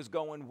everything was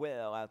going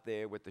well out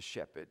there with the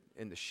shepherd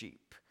and the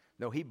sheep.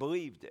 No, he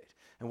believed it.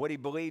 And what he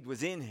believed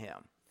was in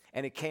him.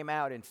 And it came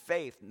out in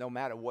faith no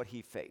matter what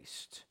he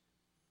faced.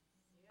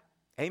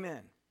 Yeah.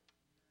 Amen.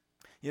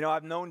 You know,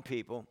 I've known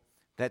people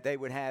that they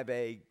would have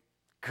a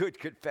good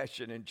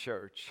confession in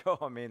church. Oh,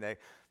 I mean,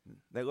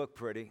 they look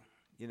pretty.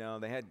 You know,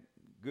 they had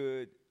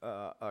good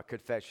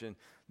confession.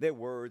 Their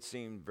words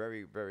seemed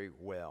very, very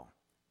well.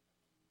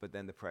 But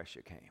then the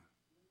pressure came.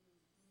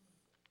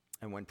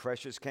 And when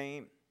pressures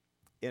came,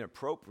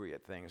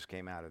 inappropriate things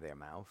came out of their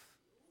mouth.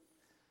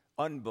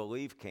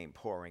 Unbelief came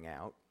pouring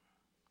out.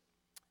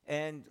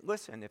 And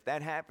listen, if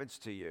that happens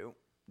to you,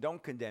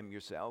 don't condemn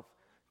yourself.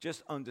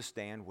 Just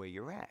understand where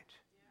you're at.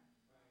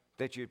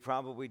 That you're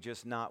probably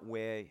just not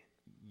where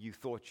you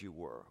thought you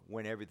were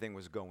when everything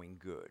was going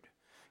good.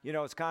 You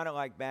know, it's kind of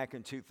like back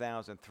in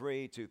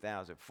 2003,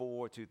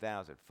 2004,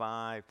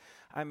 2005.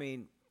 I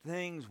mean,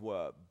 things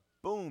were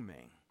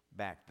booming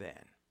back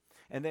then.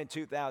 And then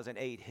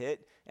 2008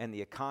 hit, and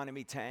the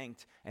economy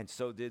tanked, and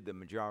so did the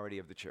majority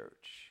of the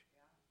church.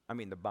 I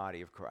mean, the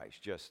body of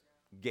Christ just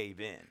gave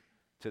in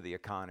to the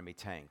economy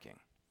tanking.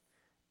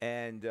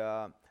 And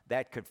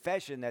that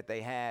confession that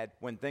they had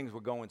when things were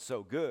going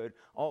so good,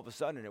 all of a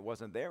sudden it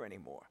wasn't there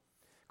anymore.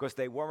 Because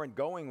they weren't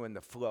going in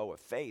the flow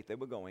of faith. They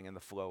were going in the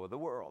flow of the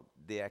world,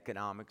 the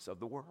economics of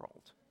the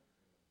world.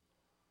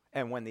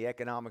 And when the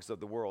economics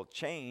of the world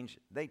changed,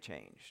 they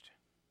changed.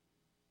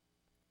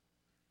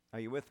 Are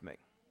you with me?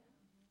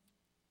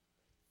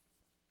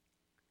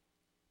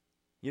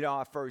 You know,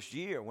 our first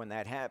year when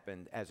that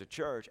happened as a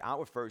church,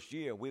 our first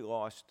year we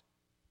lost,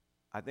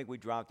 I think we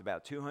dropped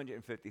about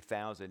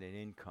 $250,000 in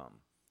income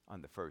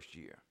on the first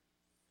year.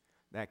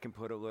 That can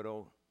put a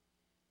little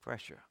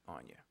pressure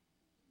on you.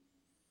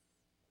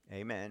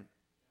 Amen.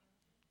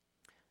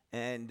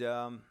 And,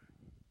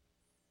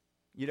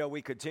 you know,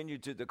 we continue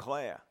to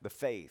declare the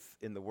faith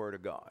in the Word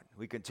of God.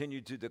 We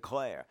continue to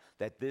declare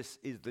that this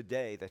is the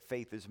day that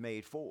faith is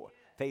made for.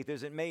 Faith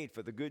isn't made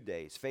for the good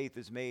days. Faith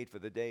is made for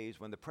the days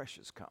when the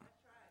pressures come.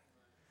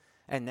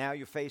 And now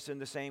you're facing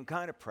the same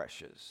kind of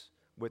pressures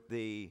with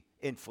the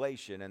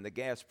inflation and the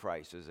gas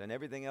prices and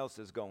everything else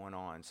that's going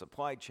on,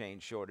 supply chain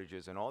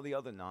shortages and all the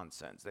other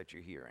nonsense that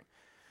you're hearing.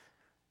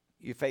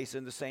 You're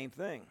facing the same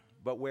thing.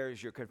 But where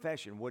is your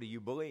confession? What do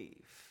you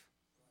believe?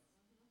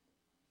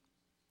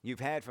 You've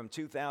had from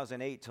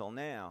 2008 till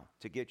now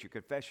to get your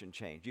confession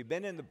changed. You've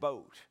been in the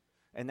boat,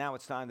 and now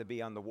it's time to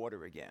be on the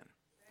water again.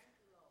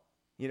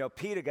 You know,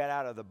 Peter got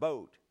out of the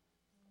boat,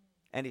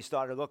 and he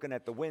started looking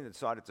at the wind and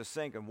started to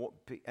sink,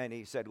 and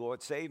he said,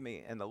 Lord, save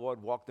me. And the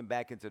Lord walked him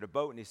back into the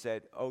boat, and he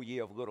said, oh, ye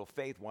of little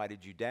faith, why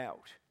did you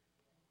doubt?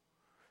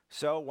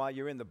 So while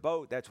you're in the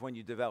boat, that's when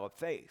you develop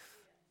faith.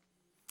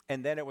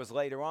 And then it was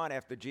later on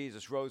after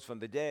Jesus rose from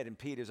the dead and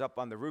Peter's up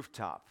on the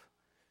rooftop.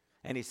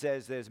 And he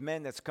says, there's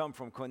men that's come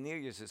from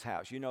Cornelius'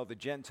 house. You know, the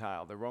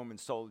Gentile, the Roman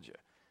soldier.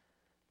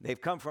 They've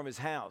come from his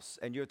house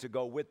and you're to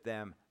go with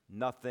them,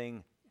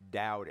 nothing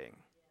doubting.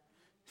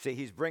 See,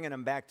 he's bringing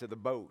them back to the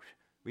boat.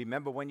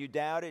 Remember when you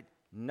doubted?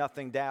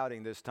 Nothing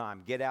doubting this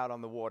time. Get out on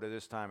the water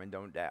this time and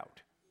don't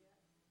doubt.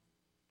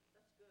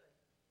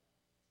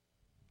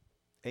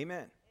 Amen.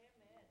 Amen.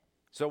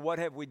 So what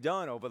have we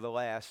done over the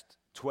last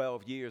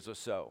 12 years or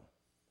so?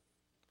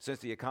 Since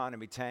the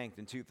economy tanked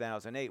in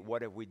 2008,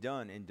 what have we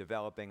done in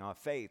developing our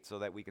faith so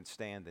that we can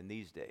stand in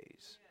these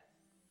days?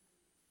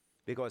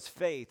 Because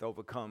faith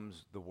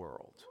overcomes the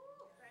world.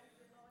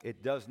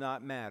 It does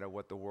not matter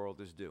what the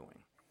world is doing.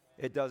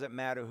 It doesn't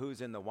matter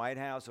who's in the White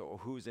House or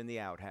who's in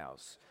the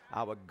outhouse.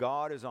 Our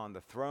God is on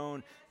the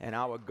throne, and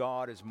our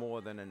God is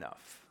more than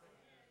enough.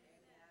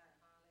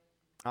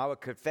 Our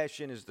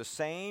confession is the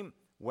same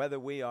whether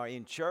we are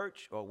in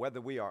church or whether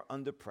we are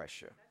under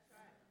pressure.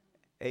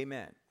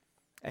 Amen.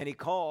 And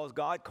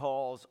God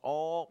calls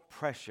all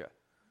pressure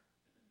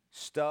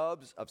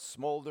stubs of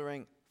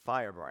smoldering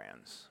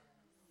firebrands.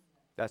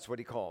 That's what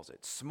he calls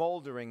it.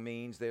 Smoldering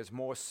means there's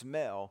more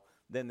smell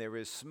than there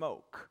is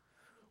smoke.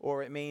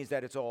 Or it means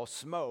that it's all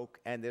smoke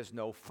and there's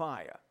no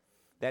fire.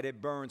 That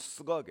it burns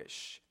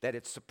sluggish, that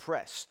it's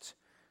suppressed.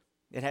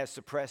 It has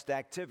suppressed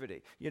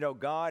activity. You know,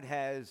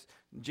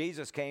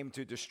 Jesus came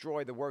to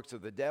destroy the works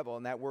of the devil,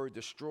 and that word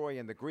destroy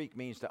in the Greek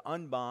means to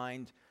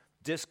unbind,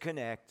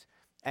 disconnect,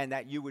 and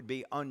that you would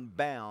be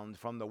unbound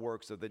from the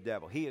works of the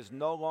devil. He is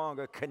no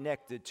longer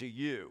connected to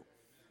you.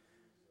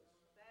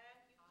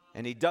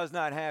 And he does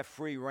not have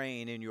free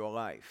reign in your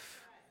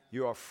life.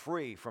 You are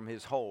free from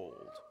his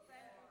hold.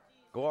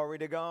 Glory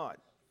to God.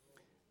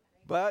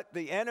 But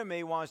the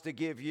enemy wants to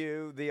give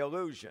you the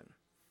illusion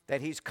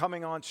that he's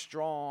coming on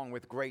strong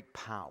with great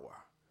power.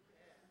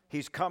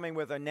 He's coming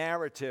with a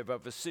narrative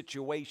of a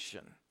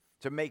situation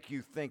to make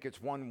you think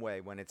it's one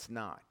way when it's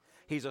not.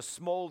 He's a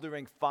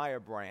smoldering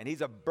firebrand.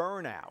 He's a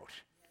burnout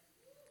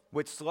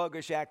with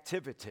sluggish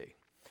activity.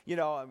 You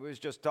know, I was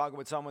just talking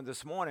with someone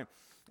this morning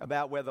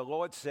about where the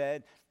Lord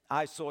said,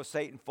 I saw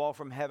Satan fall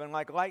from heaven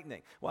like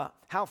lightning. Well,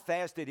 how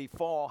fast did he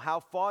fall?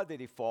 How far did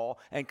he fall?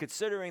 And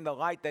considering the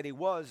light that he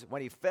was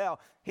when he fell,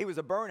 he was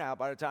a burnout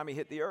by the time he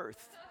hit the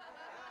earth.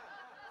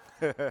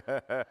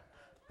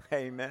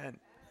 Amen.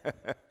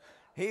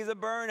 He's a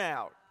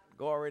burnout.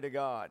 Glory to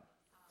God.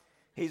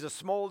 He's a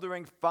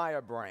smoldering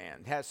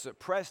firebrand, has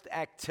suppressed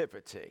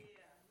activity.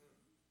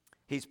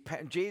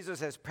 Jesus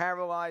has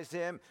paralyzed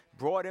him,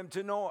 brought him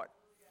to naught.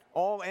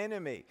 All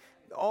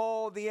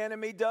the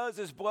enemy does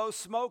is blow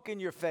smoke in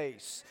your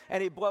face.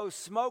 And he blows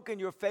smoke in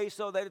your face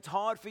so that it's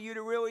hard for you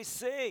to really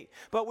see.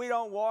 But we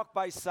don't walk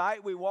by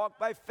sight, we walk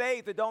by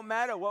faith. It don't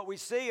matter what we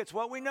see, it's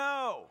what we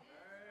know.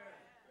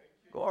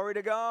 Glory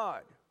to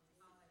God.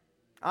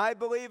 I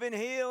believe in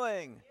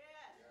healing.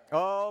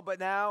 Oh, but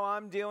now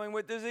I'm dealing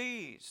with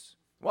disease.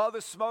 Well,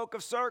 the smoke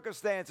of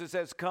circumstances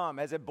has come.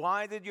 Has it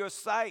blinded your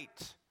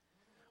sight?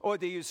 Or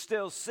do you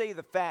still see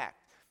the fact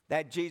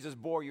that Jesus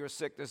bore your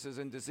sicknesses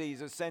and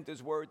diseases, sent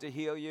his word to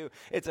heal you?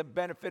 It's a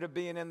benefit of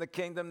being in the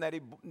kingdom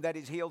that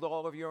he's healed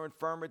all of your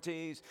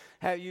infirmities.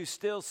 How you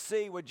still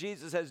see what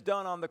Jesus has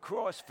done on the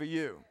cross for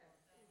you?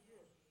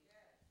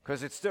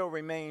 Because it still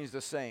remains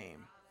the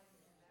same.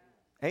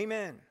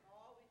 Amen.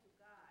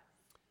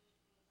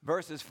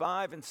 Verses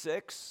 5 and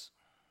 6.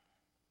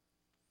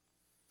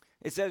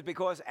 It says,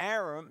 because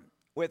Aram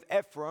with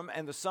Ephraim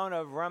and the son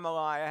of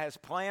Remaliah has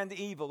planned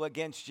evil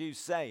against you,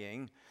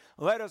 saying,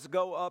 let us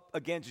go up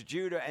against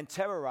Judah and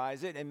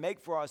terrorize it and make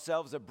for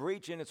ourselves a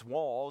breach in its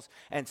walls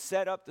and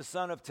set up the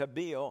son of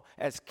Tabeel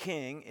as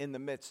king in the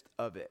midst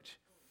of it.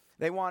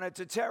 They wanted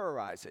to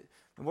terrorize it.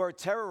 The word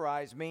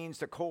terrorize means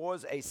to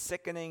cause a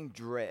sickening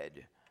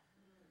dread.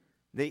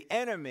 The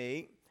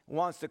enemy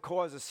wants to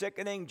cause a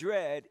sickening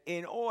dread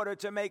in order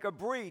to make a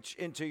breach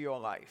into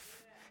your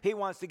life. He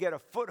wants to get a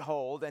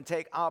foothold and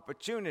take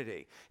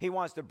opportunity. He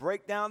wants to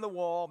break down the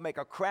wall, make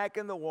a crack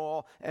in the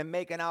wall, and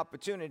make an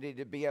opportunity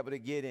to be able to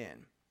get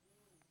in.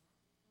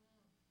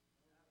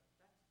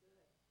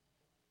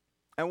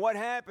 And what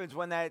happens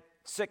when that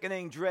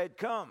sickening dread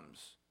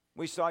comes?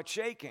 We start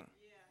shaking.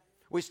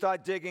 We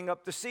start digging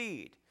up the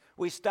seed.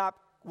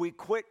 We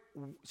quit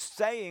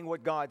saying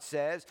what God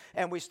says,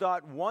 and we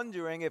start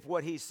wondering if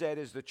what he said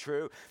is the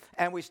truth,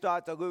 and we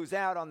start to lose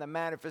out on the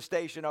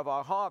manifestation of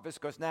our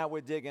harvest because now we're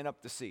digging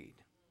up the seed.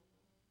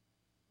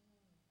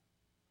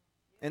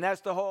 And that's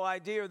the whole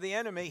idea of the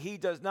enemy. He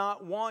does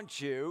not want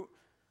you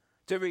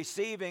to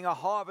receiving a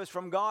harvest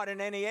from God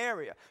in any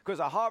area, because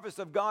a harvest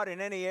of God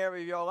in any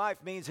area of your life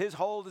means his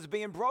hold is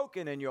being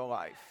broken in your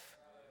life.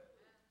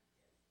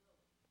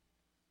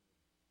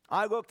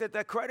 I looked at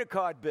that credit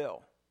card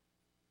bill.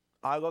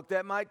 I looked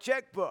at my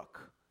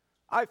checkbook.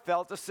 I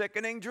felt a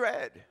sickening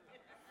dread.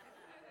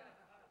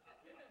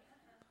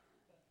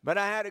 But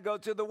I had to go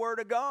to the Word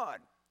of God,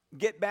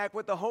 get back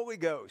with the Holy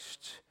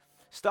Ghost,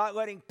 start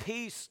letting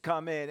peace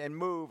come in and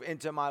move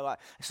into my life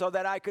so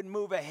that I could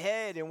move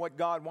ahead in what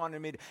God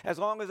wanted me to. As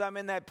long as I'm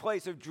in that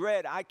place of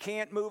dread, I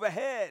can't move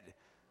ahead.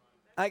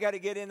 I got to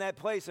get in that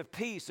place of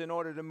peace in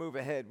order to move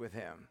ahead with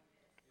him.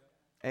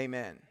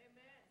 Amen.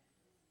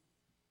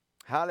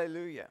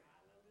 Hallelujah.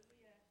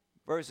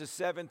 Verses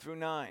 7 through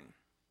 9.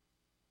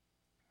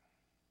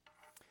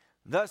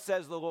 Thus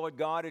says the Lord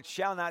God, it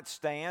shall not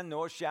stand,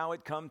 nor shall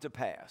it come to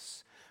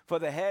pass. For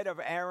the head of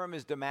Aram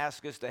is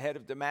Damascus, the head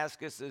of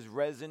Damascus is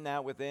Rezin.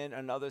 Now within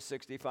another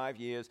 65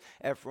 years,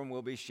 Ephraim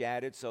will be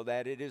shattered, so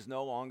that it is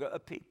no longer a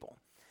people.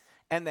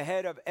 And the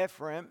head of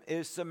Ephraim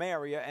is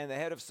Samaria, and the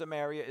head of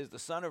Samaria is the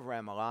son of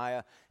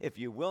Remaliah. If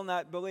you will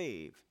not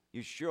believe,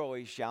 you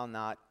surely shall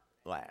not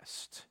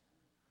last.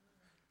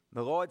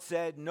 The Lord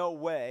said, no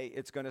way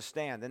it's going to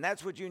stand. And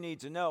that's what you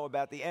need to know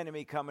about the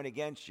enemy coming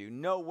against you.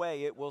 No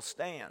way it will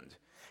stand.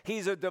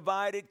 He's a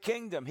divided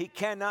kingdom. He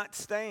cannot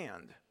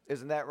stand.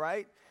 Isn't that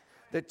right?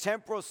 The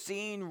temporal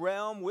seen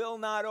realm will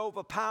not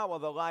overpower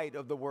the light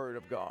of the Word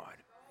of God.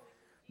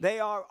 They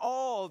are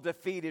all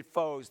defeated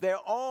foes. They're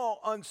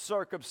all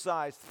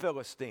uncircumcised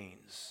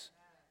Philistines.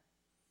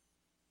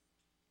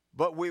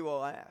 But we will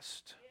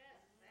last.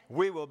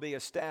 We will be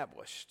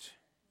established.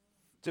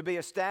 To be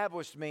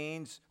established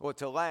means, or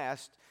to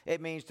last,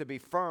 it means to be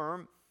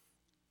firm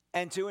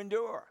and to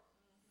endure.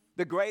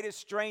 The greatest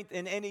strength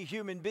in any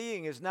human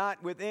being is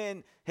not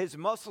within his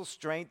muscle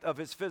strength of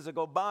his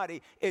physical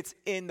body. It's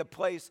in the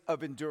place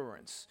of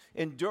endurance.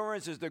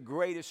 Endurance is the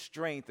greatest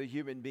strength a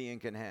human being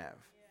can have.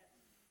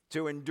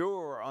 To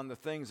endure on the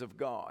things of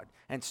God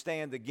and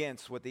stand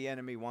against what the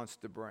enemy wants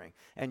to bring.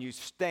 And you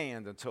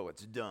stand until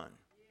it's done.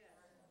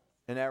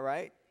 Isn't that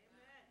right?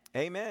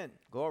 Amen.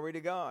 Glory to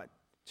God.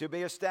 To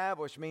be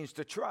established means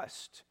to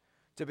trust,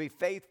 to be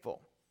faithful,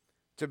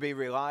 to be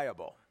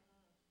reliable.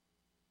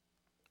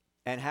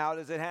 And how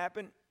does it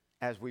happen?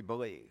 As we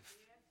believe.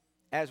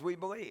 As we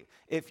believe.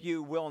 If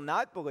you will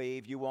not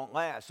believe, you won't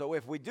last. So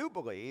if we do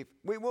believe,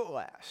 we will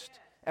last.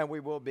 And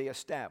we will be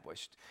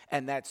established.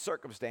 And that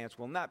circumstance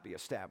will not be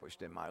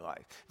established in my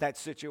life. That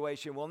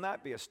situation will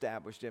not be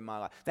established in my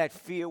life. That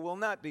fear will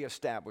not be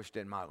established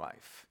in my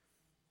life.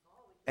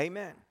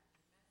 Amen.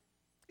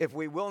 If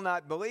we will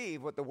not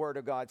believe what the Word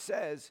of God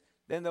says,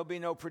 then there'll be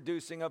no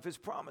producing of His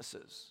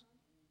promises.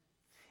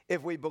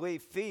 If we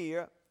believe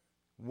fear,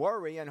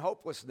 worry, and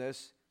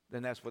hopelessness,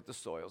 then that's what the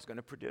soil is going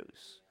to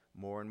produce.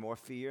 More and more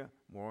fear,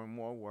 more and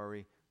more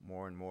worry,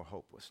 more and more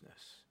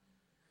hopelessness.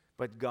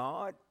 But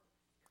God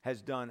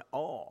has done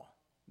all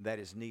that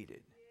is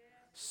needed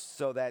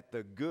so that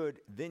the good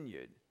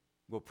vineyard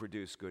will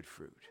produce good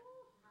fruit.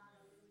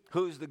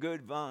 Who's the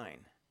good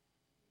vine?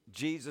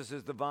 Jesus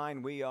is the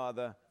vine, we are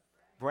the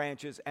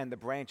branches, and the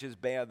branches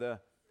bear the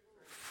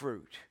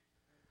fruit.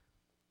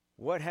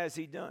 What has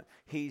He done?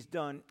 He's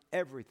done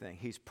everything.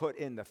 He's put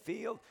in the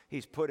field,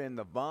 He's put in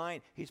the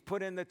vine, He's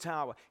put in the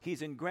tower.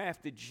 He's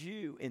engrafted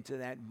you into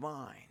that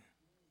vine.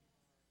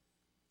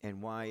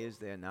 And why is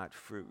there not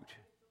fruit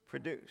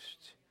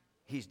produced?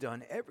 He's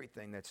done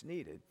everything that's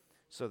needed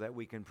so that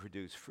we can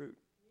produce fruit.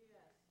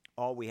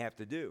 All we have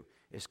to do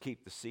is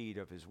keep the seed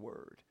of His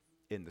word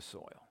in the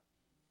soil.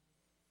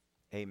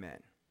 Amen.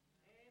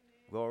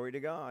 Glory to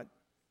God.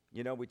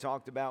 You know, we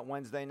talked about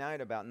Wednesday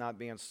night about not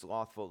being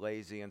slothful,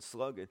 lazy, and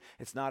sluggard.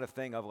 It's not a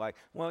thing of like,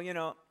 well, you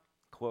know,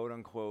 quote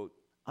unquote,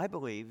 I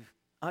believe.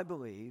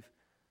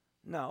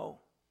 No.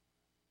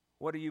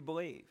 What do you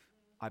believe?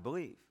 I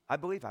believe.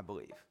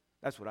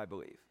 That's what I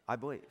believe. I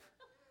believe.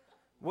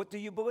 What do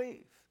you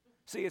believe?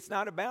 See, it's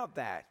not about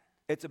that.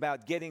 It's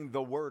about getting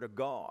the Word of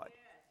God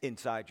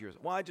inside yours.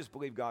 Well, I just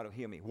believe God will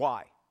heal me.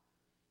 Why?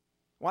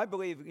 Well, I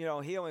believe,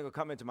 healing will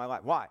come into my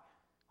life. Why?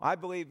 I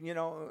believe,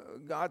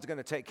 God's going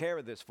to take care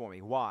of this for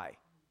me. Why?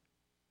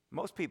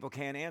 Most people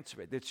can't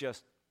answer it. It's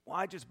just, well,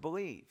 I just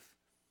believe.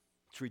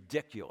 It's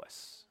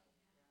ridiculous.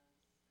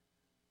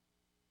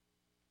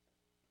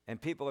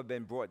 And people have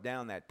been brought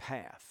down that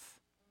path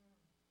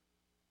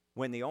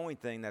when the only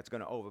thing that's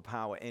going to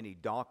overpower any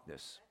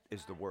darkness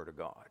is the Word of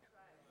God.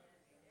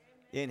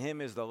 In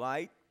Him is the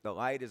light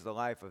is the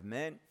life of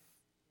men,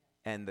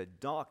 and the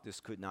darkness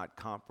could not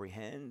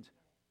comprehend,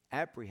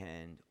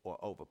 apprehend, or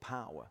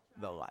overpower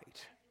the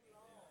light.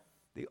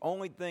 The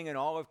only thing in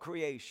all of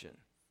creation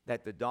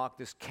that the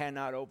darkness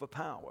cannot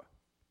overpower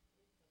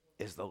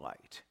is the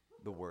light,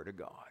 the Word of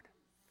God.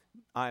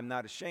 I am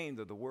not ashamed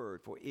of the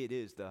Word, for it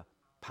is the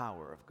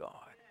power of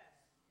God.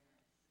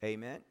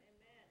 Amen?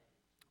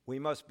 We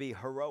must be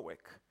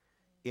heroic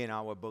in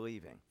our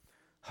believing,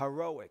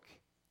 heroic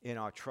in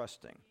our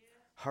trusting,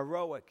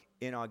 heroic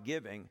in our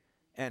giving,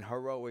 and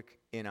heroic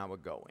in our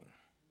going.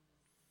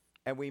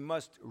 And we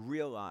must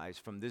realize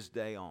from this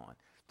day on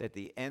that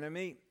the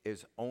enemy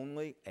is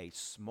only a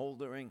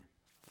smoldering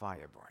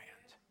firebrand.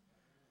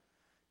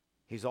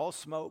 He's all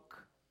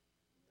smoke,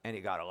 and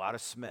he got a lot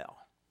of smell.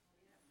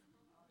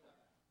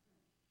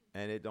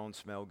 And it don't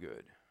smell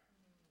good.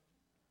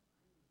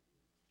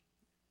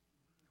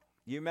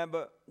 You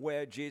remember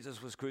where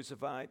Jesus was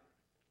crucified?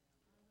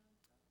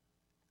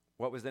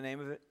 What was the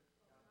name of it?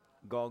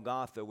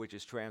 Golgotha, which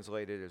is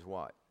translated as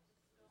what?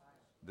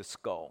 The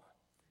skull.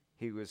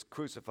 He was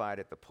crucified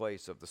at the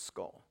place of the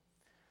skull.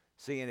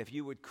 See, and if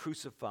you would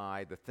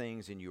crucify the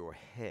things in your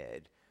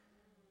head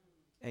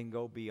and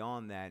go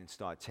beyond that and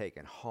start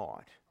taking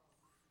heart,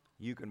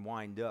 you can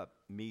wind up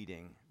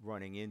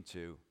running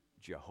into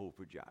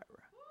Jehovah Jireh,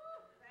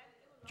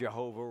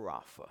 Jehovah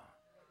Rapha,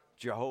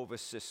 Jehovah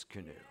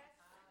Siskanu,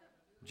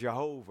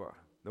 Jehovah,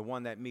 the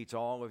one that meets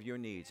all of your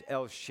needs,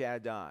 El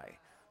Shaddai,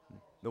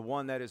 the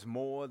one that is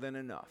more than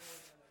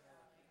enough.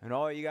 And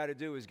all you got to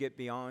do is get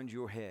beyond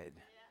your head.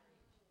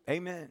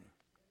 Amen.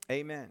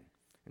 Amen.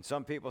 And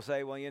some people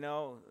say,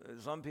 well,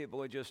 some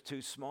people are just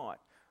too smart.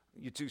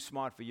 You're too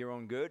smart for your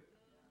own good.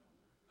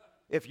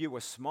 If you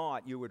were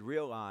smart, you would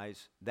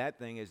realize that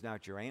thing is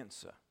not your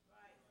answer.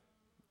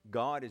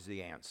 God is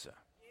the answer.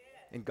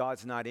 And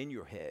God's not in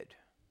your head.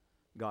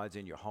 God's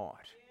in your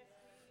heart.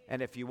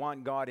 And if you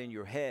want God in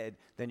your head,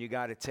 then you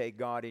got to take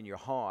God in your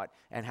heart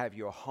and have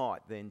your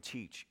heart then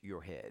teach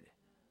your head.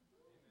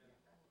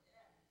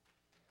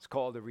 It's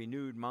called a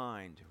renewed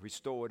mind,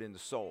 restored in the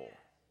soul.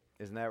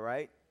 Isn't that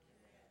right?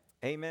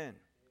 Amen.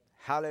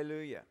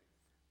 Hallelujah.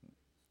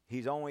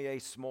 He's only a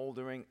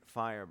smoldering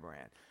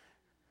firebrand.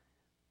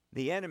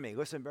 The enemy,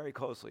 listen very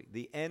closely.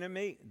 The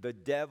enemy, the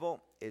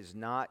devil, is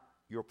not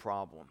your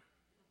problem.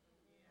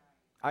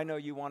 I know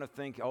you want to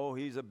think, oh,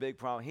 he's a big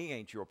problem. He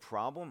ain't your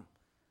problem.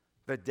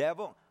 The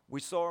devil,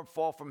 we saw him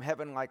fall from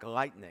heaven like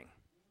lightning.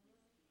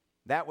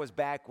 That was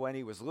back when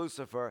he was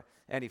Lucifer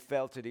and he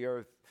fell to the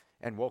earth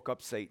and woke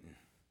up Satan.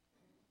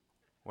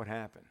 What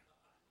happened?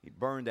 He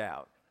burned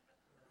out.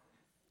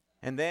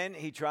 And then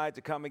he tried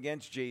to come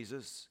against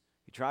Jesus.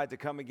 He tried to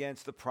come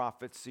against the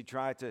prophets. He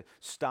tried to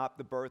stop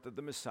the birth of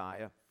the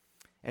Messiah.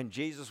 And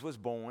Jesus was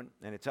born,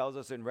 and it tells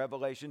us in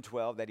Revelation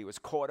 12 that he was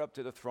caught up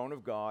to the throne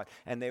of God,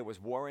 and there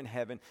was war in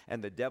heaven,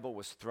 and the devil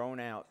was thrown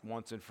out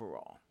once and for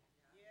all.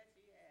 Yes,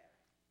 he has.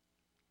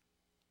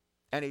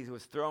 And he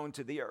was thrown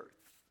to the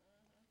earth.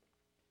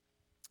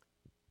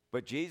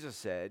 But Jesus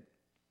said,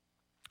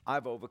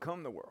 I've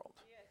overcome the world.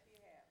 Yes,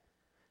 he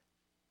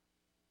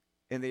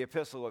has. In the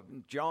epistle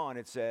of John,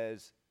 it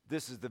says,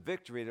 this is the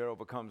victory that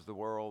overcomes the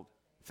world,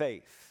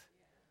 faith.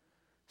 Yeah.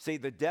 See,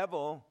 the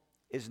devil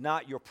is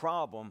not your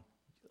problem.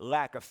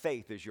 Lack of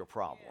faith is your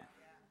problem.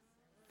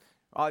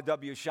 Yeah.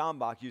 R.W.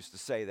 Schambach used to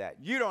say that.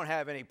 You don't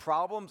have any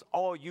problems.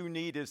 All you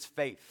need is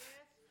faith.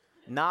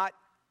 Not,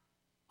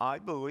 I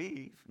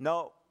believe.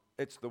 No,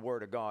 it's the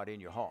word of God in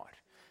your heart.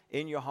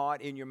 In your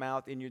heart, in your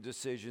mouth, in your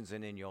decisions,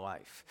 and in your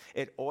life.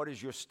 It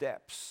orders your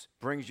steps,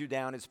 brings you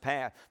down its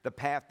path, the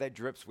path that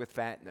drips with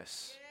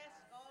fatness. Yes,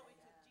 glory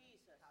to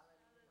Jesus.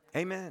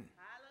 Amen.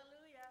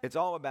 Hallelujah. It's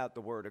all about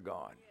the word of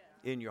God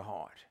in your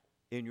heart,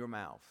 in your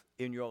mouth,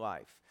 in your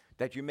life.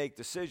 That you make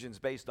decisions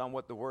based on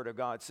what the word of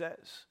God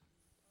says.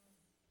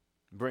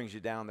 Brings you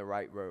down the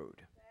right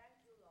road.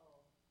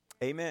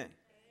 Amen.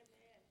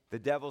 The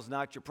devil's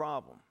not your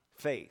problem.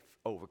 Faith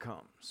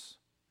overcomes.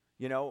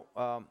 You know,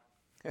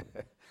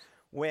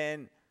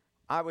 when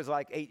I was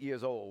like 8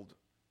 years old,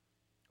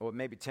 or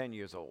maybe 10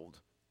 years old,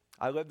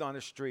 I lived on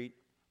a street,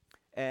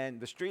 and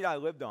the street I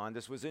lived on,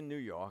 this was in New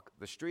York,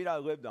 the street I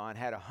lived on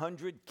had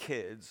 100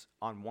 kids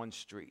on one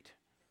street.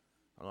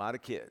 A lot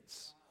of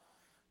kids.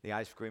 The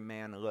ice cream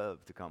man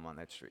loved to come on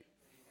that street.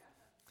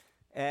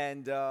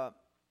 And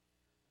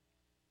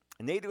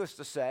needless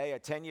to say,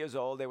 at 10 years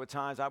old, there were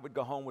times I would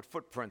go home with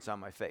footprints on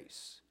my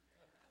face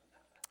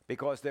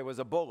because there was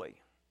a bully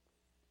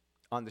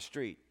on the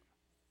street.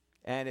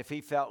 And if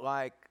he felt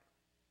like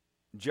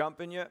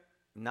jumping you,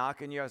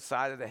 knocking you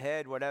side of the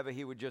head, whatever,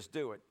 he would just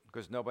do it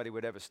because nobody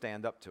would ever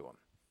stand up to him.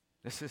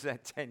 This is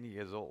at 10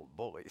 years old,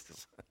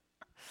 bullies.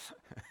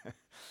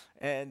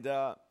 And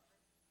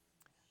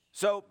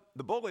so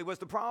the bully was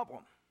the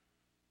problem.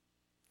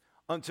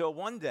 Until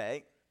one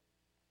day,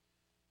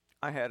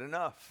 I had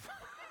enough.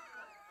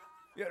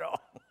 You know.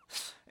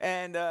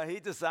 And he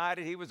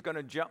decided he was going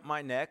to jump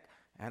my neck.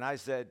 And I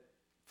said,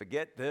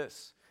 forget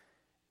this.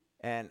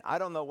 And I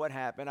don't know what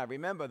happened. I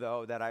remember,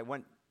 though, that I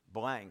went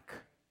blank.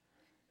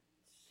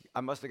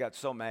 I must have got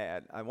so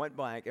mad. I went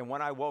blank. And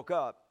when I woke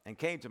up and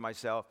came to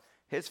myself,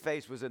 his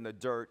face was in the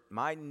dirt.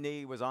 My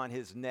knee was on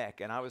his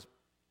neck. And I was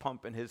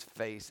pumping his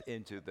face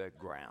into the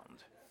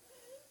ground.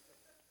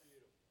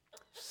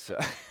 So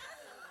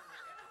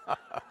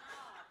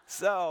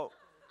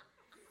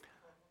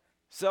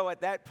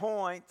at that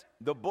point,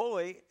 the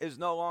bully is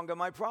no longer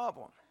my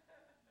problem.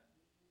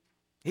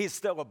 He's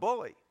still a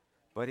bully,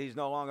 but he's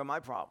no longer my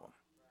problem.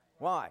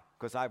 Why?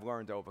 Because I've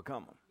learned to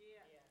overcome him.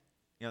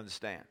 You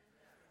understand?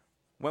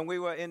 When we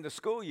were in the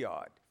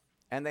schoolyard,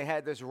 and they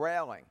had this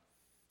railing,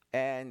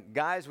 and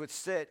guys would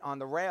sit on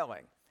the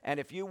railing, and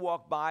if you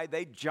walk by,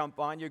 they'd jump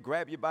on you,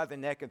 grab you by the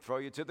neck, and throw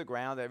you to the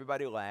ground.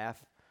 Everybody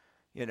laugh,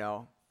 you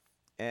know.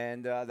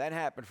 And that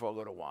happened for a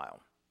little while.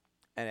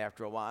 And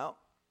after a while,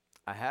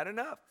 I had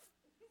enough.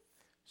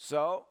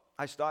 So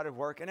I started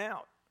working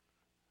out.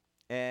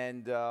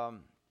 And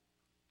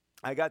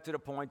I got to the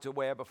point to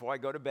where before I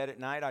go to bed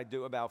at night, I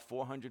do about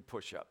 400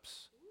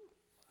 push-ups.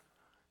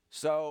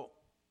 So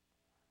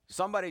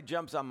somebody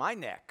jumps on my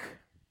neck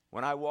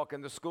when I walk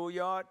in the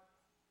schoolyard.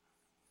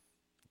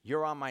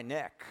 You're on my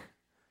neck,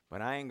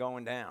 but I ain't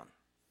going down.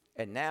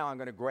 And now I'm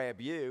going to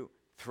grab you,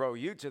 throw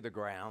you to the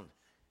ground,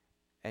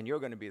 and you're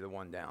going to be the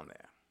one down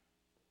there.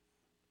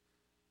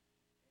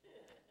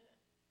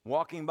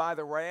 Walking by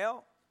the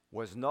rail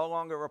was no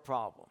longer a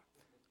problem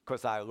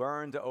because I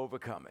learned to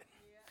overcome it.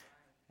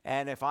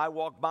 And if I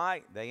walk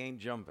by, they ain't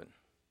jumping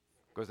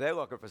because they're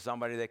looking for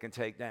somebody they can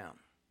take down.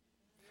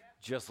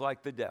 Just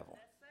like the devil.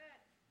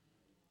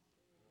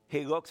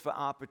 He looks for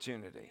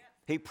opportunity.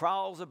 He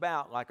prowls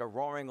about like a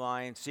roaring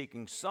lion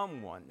seeking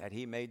someone that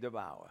he may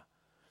devour.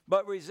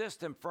 But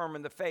resist him firm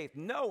in the faith,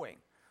 knowing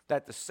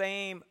that the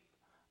same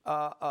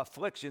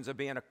afflictions are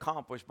being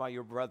accomplished by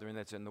your brethren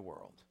that's in the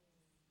world.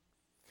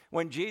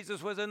 When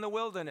Jesus was in the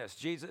wilderness,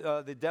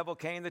 the devil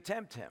came to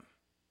tempt him.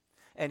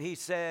 And he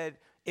said,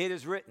 it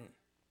is written,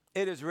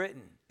 it is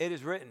written, it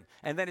is written.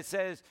 And then it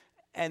says,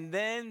 and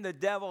then the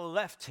devil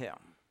left him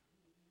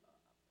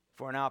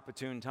for an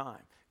opportune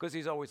time. Because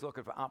he's always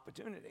looking for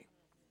opportunity.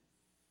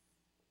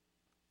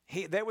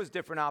 There was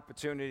different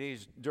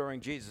opportunities during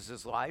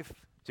Jesus' life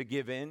to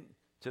give in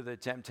to the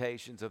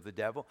temptations of the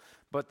devil,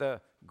 but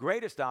the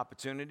greatest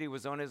opportunity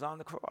was on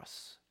the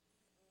cross.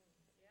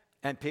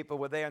 And people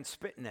were there and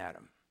spitting at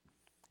him.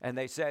 And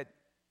they said,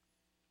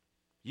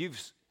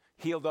 you've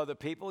healed other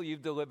people,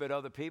 you've delivered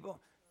other people.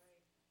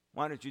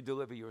 Why don't you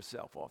deliver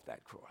yourself off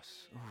that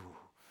cross?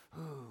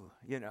 Ooh.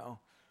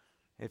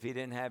 If he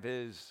didn't have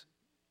his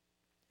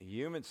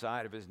human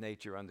side of his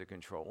nature under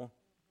control,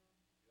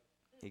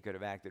 he could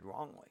have acted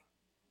wrongly.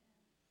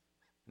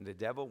 And the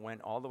devil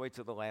went all the way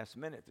to the last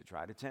minute to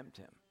try to tempt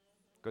him.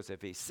 Because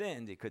if he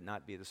sinned, he could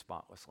not be the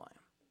spotless lamb.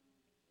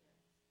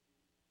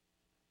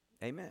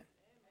 Amen.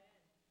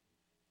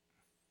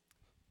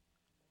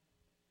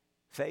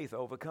 Faith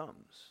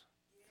overcomes.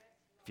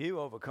 If you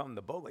overcome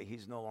the bully,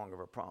 he's no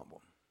longer a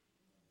problem.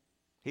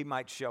 He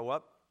might show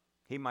up.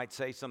 He might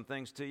say some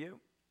things to you.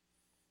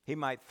 He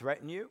might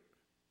threaten you.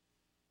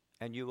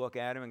 And you look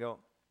at him and go,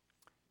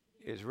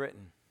 it's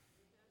written.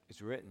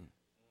 It's written.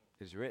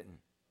 It's written.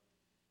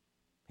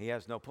 He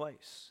has no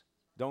place.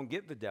 Don't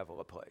give the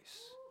devil a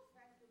place.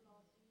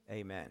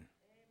 Amen.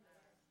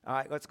 All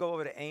right, let's go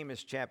over to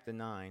Amos chapter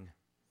 9.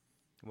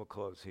 We'll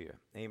close here.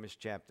 Amos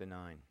chapter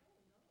 9.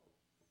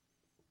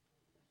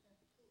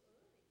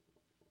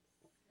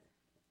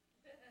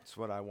 That's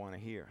what I want to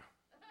hear.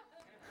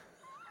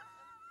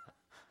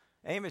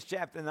 Amos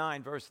chapter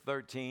 9, verse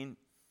 13.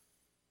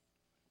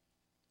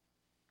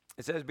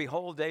 It says,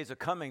 behold, days are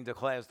coming,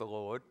 declares the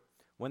Lord,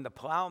 when the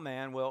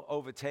plowman will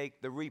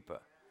overtake the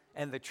reaper,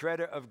 and the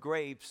treader of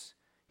grapes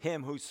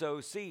him who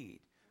sows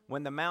seed,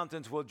 when the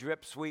mountains will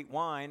drip sweet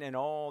wine, and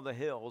all the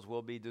hills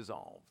will be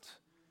dissolved.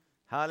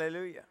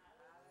 Hallelujah.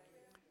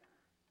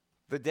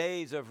 The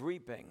days of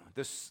reaping.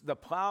 The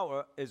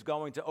plower is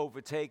going to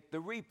overtake the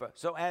reaper.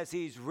 So as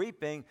he's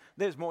reaping,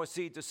 there's more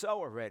seed to sow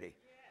already.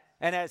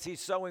 And as he's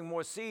sowing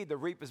more seed, the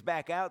reaper's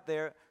back out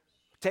there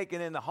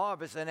taking in the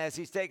harvest. And as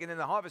he's taking in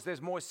the harvest,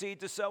 there's more seed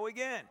to sow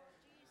again.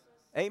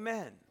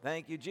 Amen.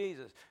 Thank you,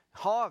 Jesus.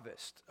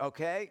 Harvest,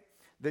 okay?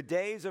 The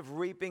days of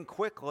reaping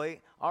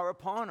quickly are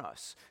upon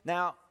us.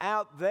 Now,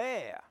 out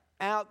there,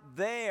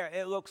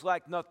 it looks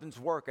like nothing's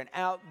working.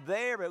 Out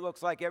there, it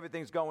looks like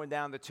everything's going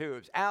down the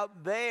tubes.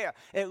 Out there,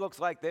 it looks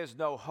like there's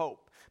no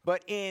hope.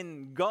 But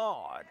in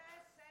God,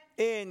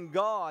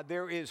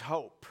 there is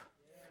hope.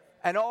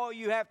 And all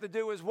you have to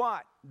do is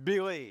what?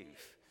 Believe.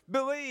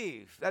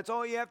 Believe. That's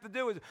all you have to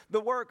do is the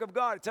work of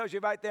God. It tells you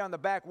right there on the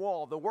back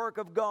wall. The work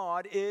of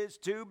God is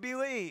to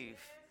believe.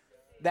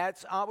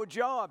 That's our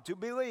job, to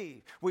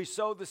believe. We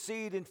sow the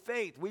seed in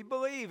faith. We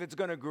believe it's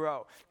going to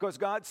grow because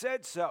God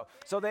said so.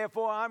 So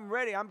therefore, I'm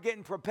ready. I'm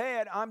getting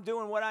prepared. I'm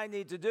doing what I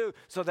need to do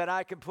so that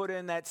I can put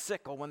in that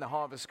sickle when the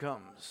harvest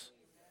comes.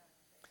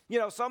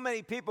 So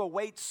many people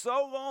wait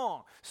so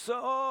long.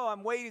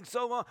 I'm waiting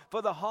so long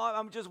for the harvest.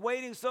 I'm just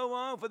waiting so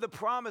long for the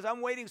promise.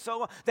 I'm waiting so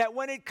long that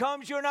when it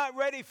comes, you're not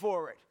ready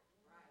for it.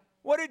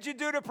 What did you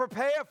do to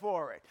prepare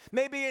for it?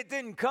 Maybe it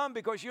didn't come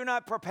because you're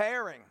not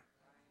preparing.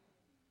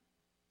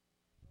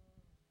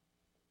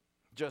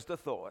 Just a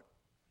thought.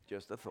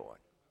 Just a thought.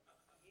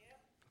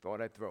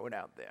 Thought I'd throw it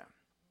out there.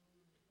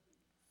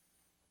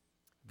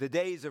 The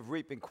days of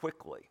reaping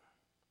quickly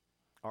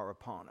are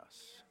upon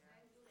us.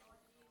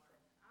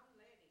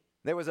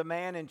 There was a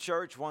man in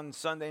church one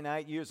Sunday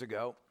night years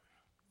ago,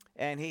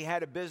 and he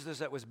had a business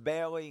that was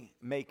barely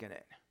making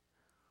it.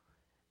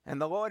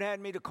 And the Lord had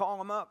me to call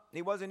him up.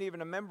 He wasn't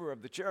even a member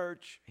of the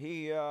church.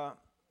 He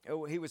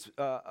was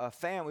a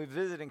family,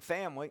 visiting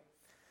family,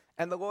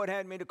 and the Lord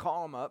had me to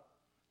call him up.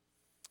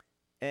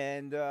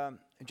 And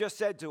just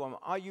said to him,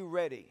 are you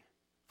ready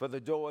for the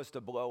doors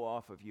to blow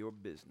off of your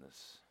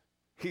business?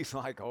 He's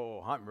like,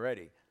 oh, I'm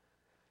ready.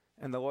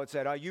 And the Lord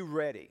said, are you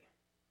ready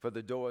for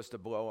the doors to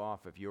blow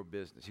off of your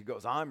business? He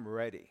goes, I'm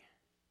ready.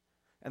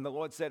 And the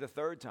Lord said a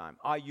third time,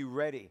 are you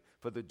ready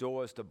for the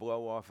doors to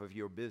blow off of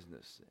your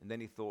business? And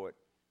then he thought,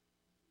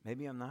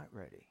 maybe I'm not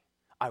ready.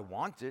 I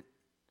want it,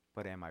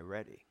 but am I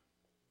ready?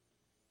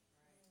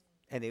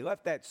 And he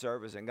left that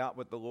service and got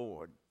with the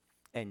Lord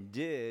and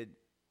did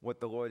what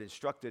the Lord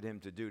instructed him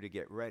to do to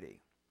get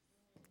ready.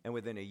 And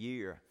within a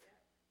year,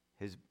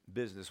 his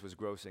business was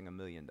grossing $1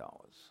 million.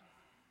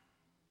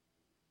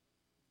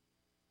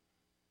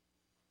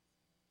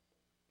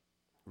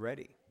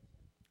 Ready?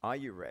 Are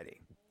you ready?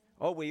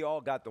 Oh, we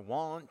all got the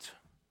want,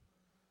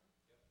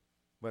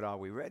 but are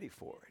we ready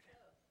for it?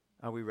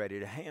 Are we ready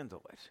to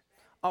handle it?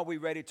 Are we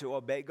ready to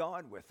obey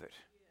God with it?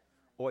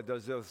 Or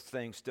does those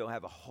things still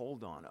have a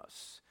hold on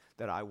us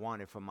that I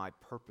want it for my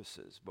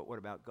purposes, but what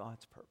about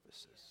God's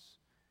purposes?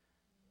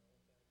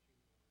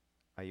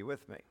 Are you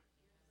with me?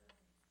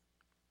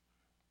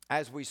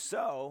 As we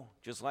sow,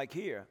 just like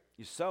here,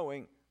 you're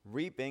sowing,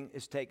 reaping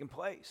is taking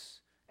place.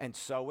 And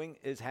sowing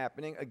is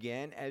happening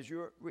again as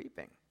you're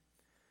reaping.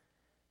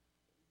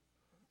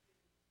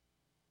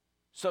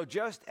 So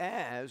just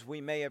as we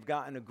may have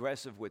gotten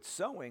aggressive with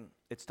sowing,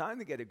 it's time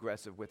to get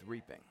aggressive with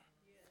reaping.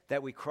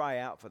 That we cry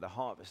out for the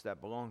harvest that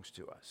belongs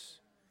to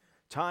us.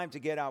 Time to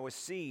get our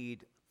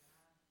seed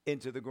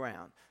into the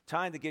ground.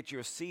 Time to get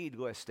your seed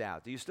list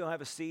out. Do you still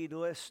have a seed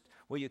list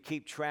where you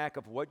keep track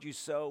of what you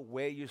sow,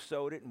 where you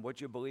sowed it, and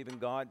what you believe in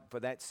God for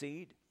that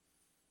seed?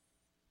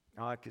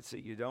 Oh, I could see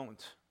you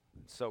don't.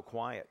 It's so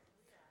quiet.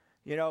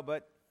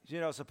 But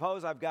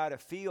suppose I've got a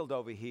field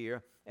over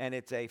here, and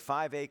it's a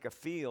 5-acre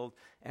field,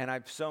 and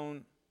I've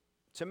sown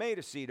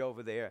tomato seed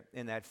over there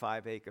in that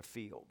 5-acre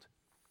field.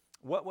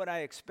 What would I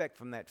expect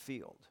from that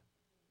field?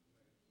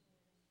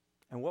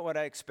 And what would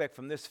I expect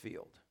from this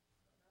field?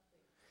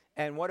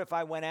 And what if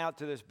I went out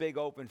to this big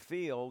open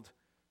field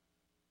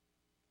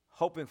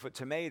hoping for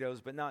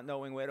tomatoes but not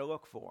knowing where to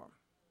look for them?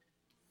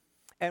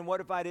 And what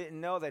if I didn't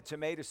know that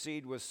tomato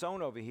seed was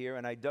sown over here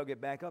and I dug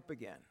it back up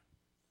again?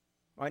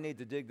 I need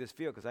to dig this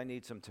field because I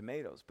need some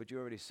tomatoes, but you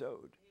already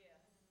sowed.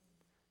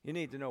 You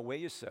need to know where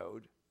you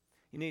sowed.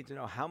 You need to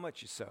know how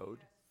much you sowed.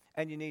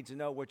 And you need to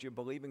know what you're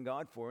believing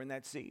God for in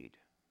that seed.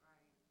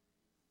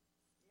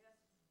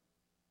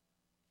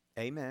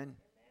 Amen.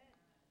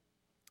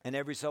 And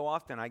every so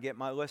often I get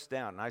my list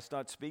down and I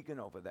start speaking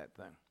over that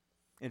thing.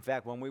 In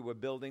fact, when we were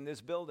building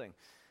this building,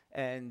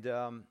 and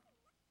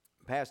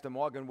Pastor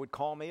Morgan would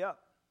call me up.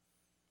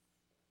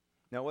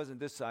 Now, it wasn't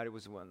this side, it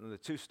was the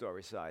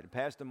 2-story side. And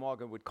Pastor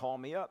Morgan would call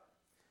me up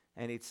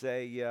and he'd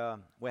say,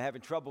 we're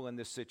having trouble in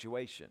this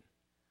situation.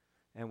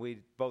 And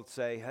we'd both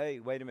say, hey,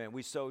 wait a minute,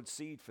 we sowed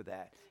seed for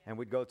that. And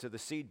we'd go to the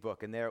seed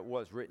book, and there it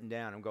was written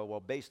down, and go,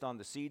 well, based on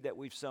the seed that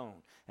we've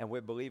sown, and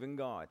we're believing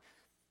God,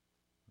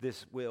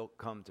 this will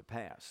come to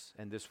pass,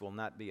 and this will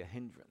not be a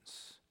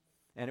hindrance.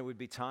 And it would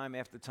be time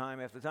after time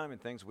after time, and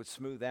things would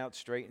smooth out,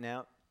 straighten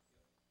out,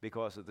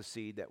 because of the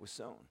seed that was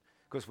sown.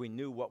 Because we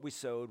knew what we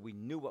sowed, we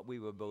knew what we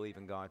were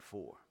believing God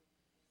for.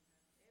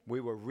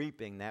 We were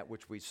reaping that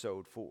which we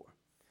sowed for.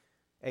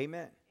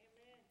 Amen.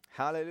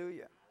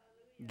 Hallelujah.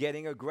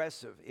 Getting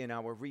aggressive in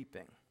our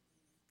reaping.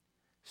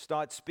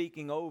 Start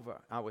speaking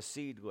over our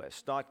seed list.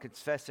 Start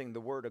confessing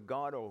the word of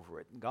God over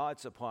it. God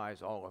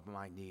supplies all of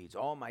my needs,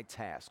 all my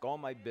tasks, all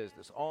my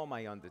business, all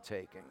my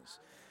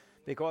undertakings.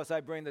 Because I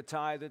bring the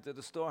tithe into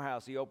the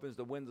storehouse, he opens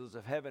the windows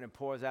of heaven and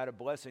pours out a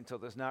blessing till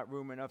there's not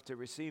room enough to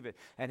receive it.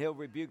 And he'll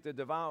rebuke the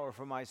devourer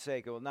for my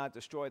sake. It will not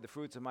destroy the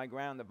fruits of my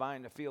ground. The vine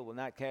in the field will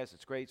not cast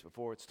its grapes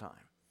before its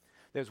time.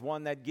 There's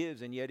one that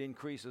gives and yet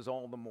increases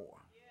all the more.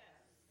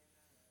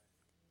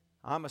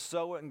 I'm a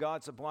sower, and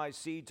God supplies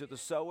seed to the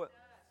sower.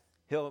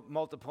 He'll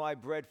multiply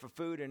bread for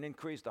food and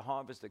increase the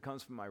harvest that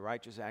comes from my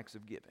righteous acts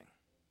of giving.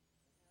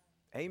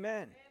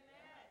 Amen.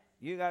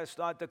 You got to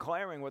start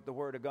declaring what the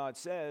Word of God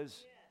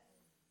says.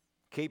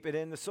 Keep it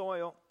in the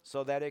soil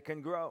so that it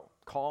can grow.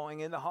 Calling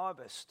in the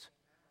harvest.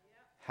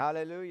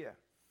 Hallelujah.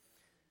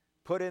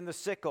 Put in the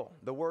sickle,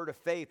 the word of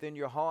faith in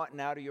your heart and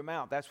out of your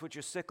mouth. That's what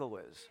your sickle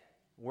is.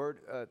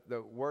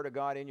 The Word of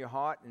God in your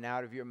heart and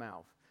out of your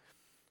mouth.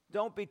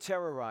 Don't be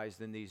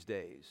terrorized in these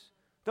days.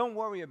 Don't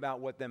worry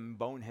about what them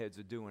boneheads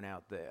are doing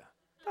out there.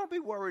 Don't be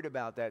worried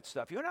about that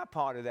stuff. You're not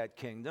part of that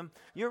kingdom.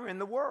 You're in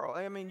the world.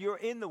 I mean, you're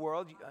in the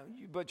world,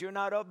 but you're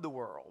not of the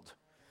world.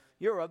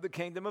 You're of the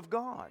kingdom of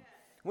God.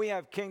 We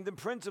have kingdom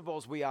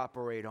principles we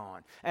operate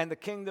on. And the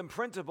kingdom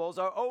principles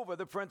are over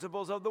the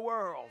principles of the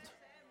world.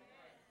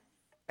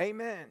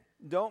 Amen.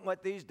 Don't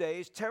let these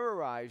days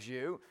terrorize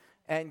you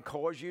and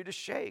cause you to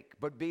shake,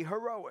 but be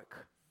heroic.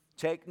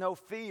 Take no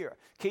fear.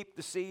 Keep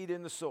the seed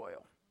in the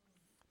soil.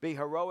 Be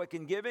heroic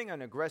in giving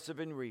and aggressive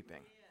in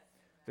reaping.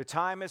 The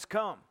time has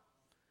come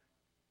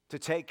to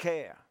take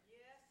care,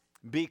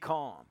 be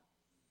calm,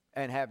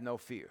 and have no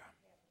fear.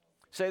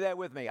 Say that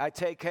with me. I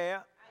take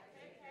care.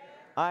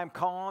 I'm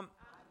calm.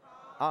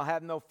 I'll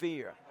have no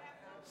fear.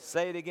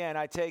 Say it again.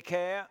 I take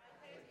care.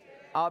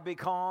 I'll be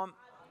calm.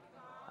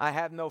 I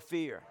have no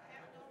fear.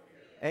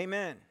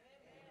 Amen.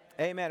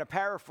 Amen. A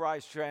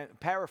paraphrase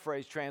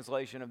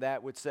translation of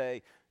that would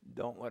say,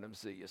 don't let them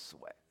see you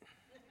sweat.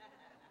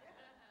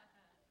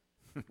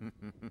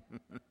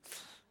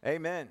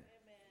 Amen.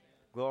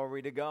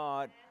 Glory to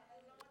God.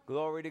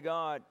 Glory to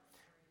God.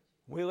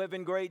 We live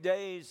in great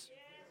days.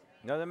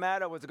 Doesn't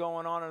matter what's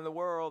going on in the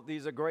world.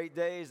 These are great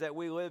days that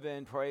we live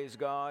in. Praise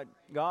God.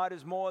 God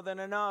is more than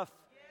enough.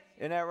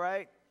 Isn't that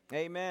right?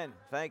 Amen.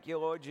 Thank you,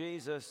 Lord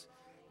Jesus.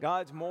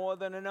 God's more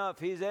than enough.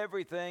 He's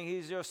everything.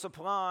 He's your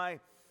supply.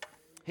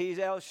 He's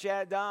El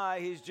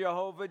Shaddai. He's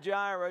Jehovah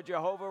Jireh,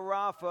 Jehovah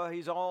Rapha.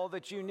 He's all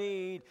that you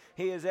need.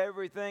 He is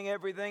everything,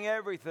 everything,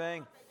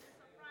 everything.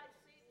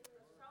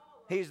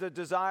 He's the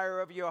desire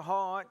of your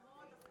heart.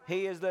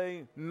 He is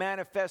the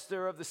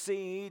manifester of the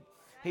seed.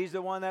 He's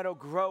the one that'll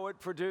grow it,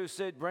 produce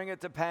it, bring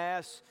it to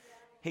pass.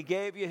 He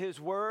gave you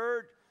his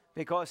word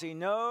because he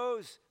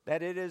knows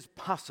that it is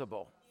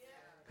possible.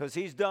 Because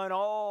he's done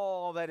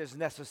all that is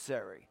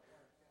necessary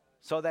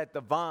so that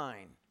the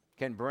vine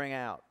can bring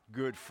out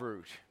good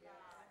fruit.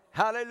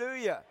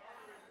 Hallelujah.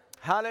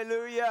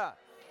 Hallelujah.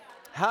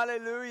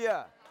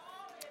 Hallelujah.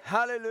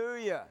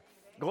 Hallelujah.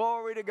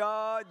 Glory to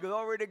God.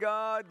 Glory to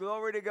God.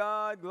 Glory to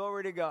God.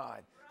 Glory to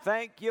God.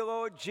 Thank you,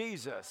 Lord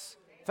Jesus.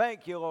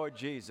 Thank you, Lord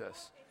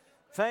Jesus.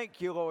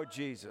 Thank you, Lord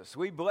Jesus.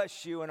 We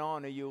bless you and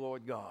honor you,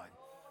 Lord God.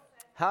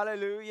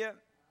 Hallelujah.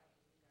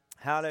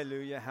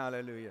 Hallelujah.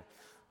 Hallelujah.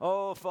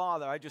 Oh,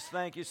 Father, I just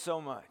thank you so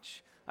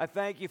much. I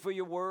thank you for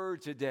your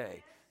word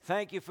today.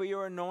 Thank you for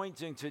your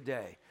anointing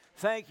today.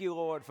 Thank you,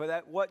 Lord, for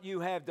that what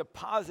you have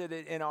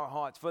deposited in our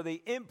hearts, for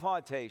the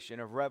impartation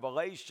of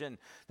revelation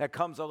that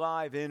comes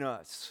alive in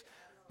us.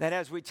 That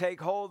as we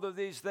take hold of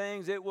these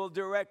things, it will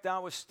direct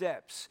our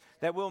steps,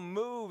 that we'll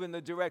move in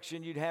the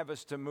direction you'd have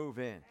us to move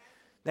in.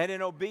 That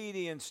in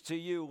obedience to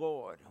you,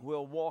 Lord,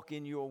 we'll walk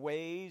in your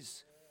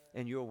ways,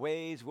 and your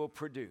ways will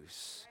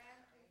produce.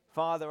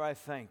 Father, I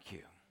thank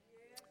you.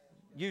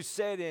 You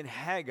said in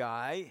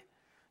Haggai,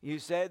 you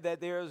said that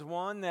there is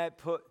one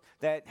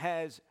that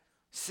has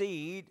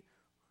seed,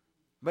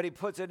 but he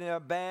puts it in a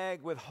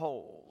bag with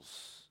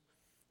holes.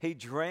 He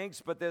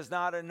drinks, but there's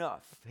not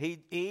enough. He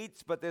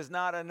eats, but there's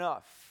not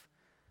enough.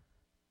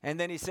 And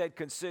then he said,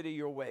 consider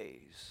your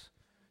ways.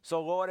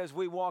 So, Lord, as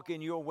we walk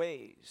in your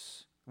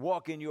ways,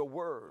 walk in your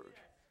word,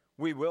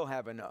 we will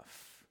have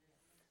enough.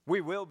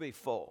 We will be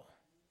full.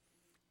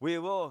 We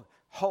will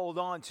hold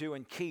on to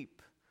and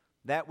keep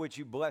that which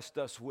you blessed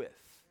us with.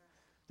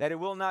 That it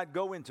will not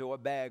go into a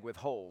bag with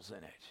holes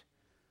in it,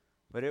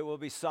 but it will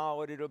be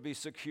solid, it will be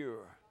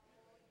secure,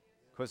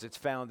 because it's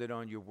founded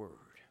on your word.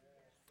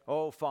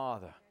 Oh,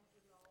 Father,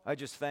 I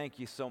just thank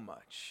you so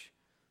much.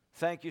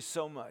 Thank you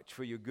so much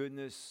for your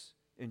goodness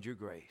and your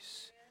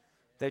grace,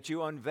 that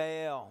you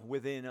unveil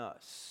within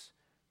us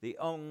the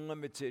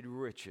unlimited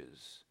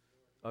riches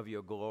of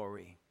your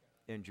glory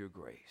and your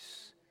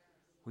grace.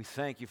 We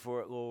thank you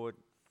for it, Lord.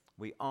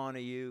 We honor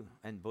you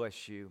and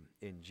bless you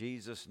in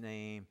Jesus'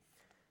 name.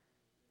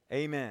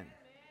 Amen.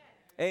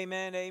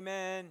 Amen.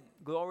 Amen.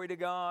 Glory to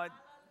God.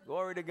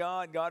 Glory to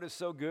God. God is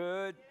so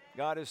good.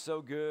 God is so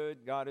good.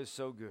 God is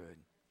so good.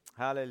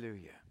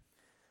 Hallelujah.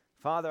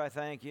 Father, I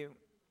thank you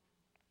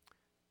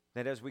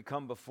that as we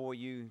come before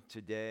you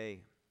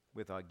today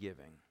with our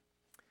giving,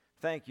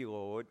 thank you,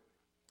 Lord,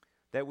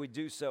 that we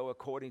do so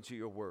according to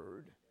your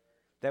word,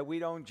 that we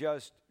don't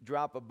just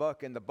drop a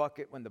buck in the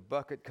bucket when the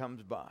bucket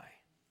comes by,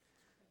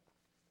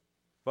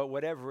 but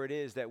whatever it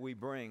is that we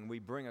bring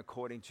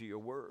according to your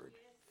word.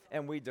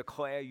 And we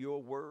declare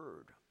your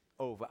word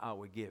over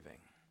our giving.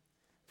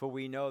 For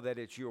we know that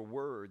it's your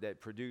word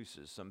that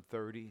produces some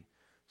 30,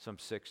 some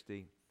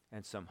 60,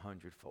 and some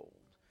 100-fold.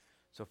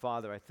 So,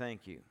 Father, I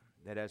thank you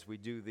that as we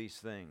do these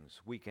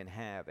things, we can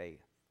have a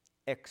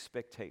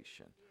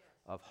expectation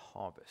of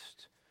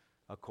harvest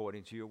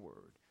according to your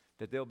word.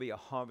 That there'll be a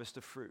harvest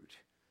of fruit.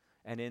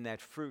 And in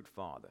that fruit,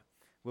 Father,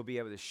 we'll be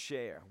able to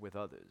share with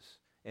others.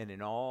 And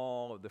in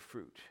all of the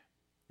fruit,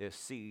 there's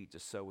seed to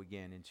sow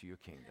again into your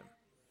kingdom.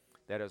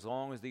 That as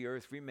long as the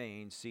earth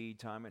remains, seed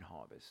time and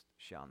harvest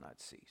shall not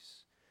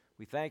cease.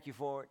 We thank you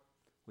for it.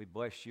 We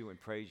bless you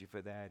and praise you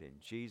for that in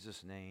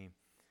Jesus' name.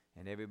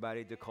 And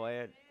everybody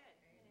declared,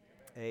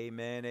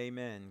 amen,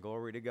 amen.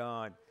 Glory to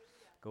God.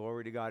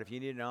 Glory to God. If you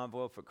need an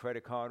envelope for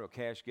credit card or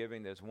cash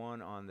giving, there's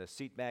one on the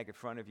seat bag in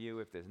front of you.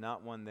 If there's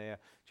not one there,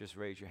 just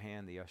raise your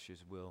hand. The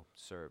ushers will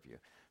serve you.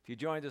 If you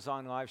joined us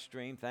on live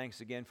stream, thanks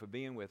again for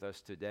being with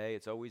us today.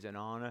 It's always an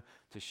honor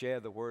to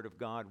share the Word of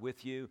God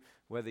with you,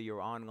 whether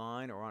you're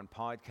online or on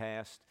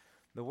podcast.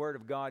 The Word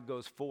of God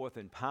goes forth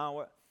in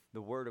power.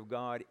 The Word of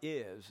God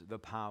is the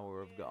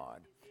power of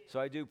God. So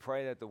I do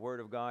pray that the Word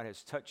of God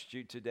has touched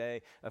you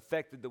today,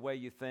 affected the way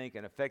you think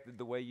and affected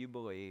the way you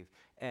believe,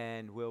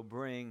 and will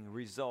bring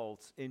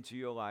results into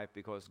your life,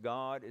 because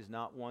God is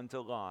not one to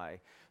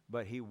lie,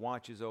 but He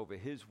watches over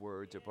His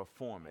Word to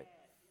perform it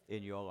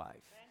in your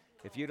life.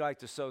 If you'd like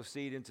to sow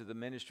seed into the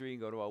ministry,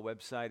 go to our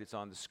website. It's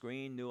on the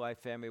screen,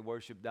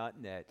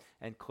 newlifefamilyworship.net,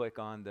 and click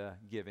on the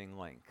giving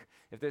link.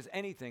 If there's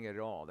anything at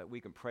all that we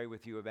can pray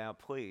with you about,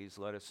 please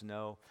let us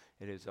know.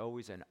 It is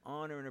always an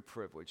honor and a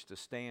privilege to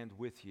stand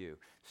with you,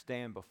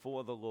 stand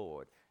before the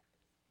Lord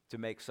to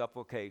make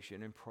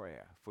supplication and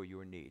prayer for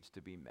your needs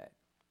to be met.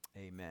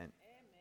 Amen.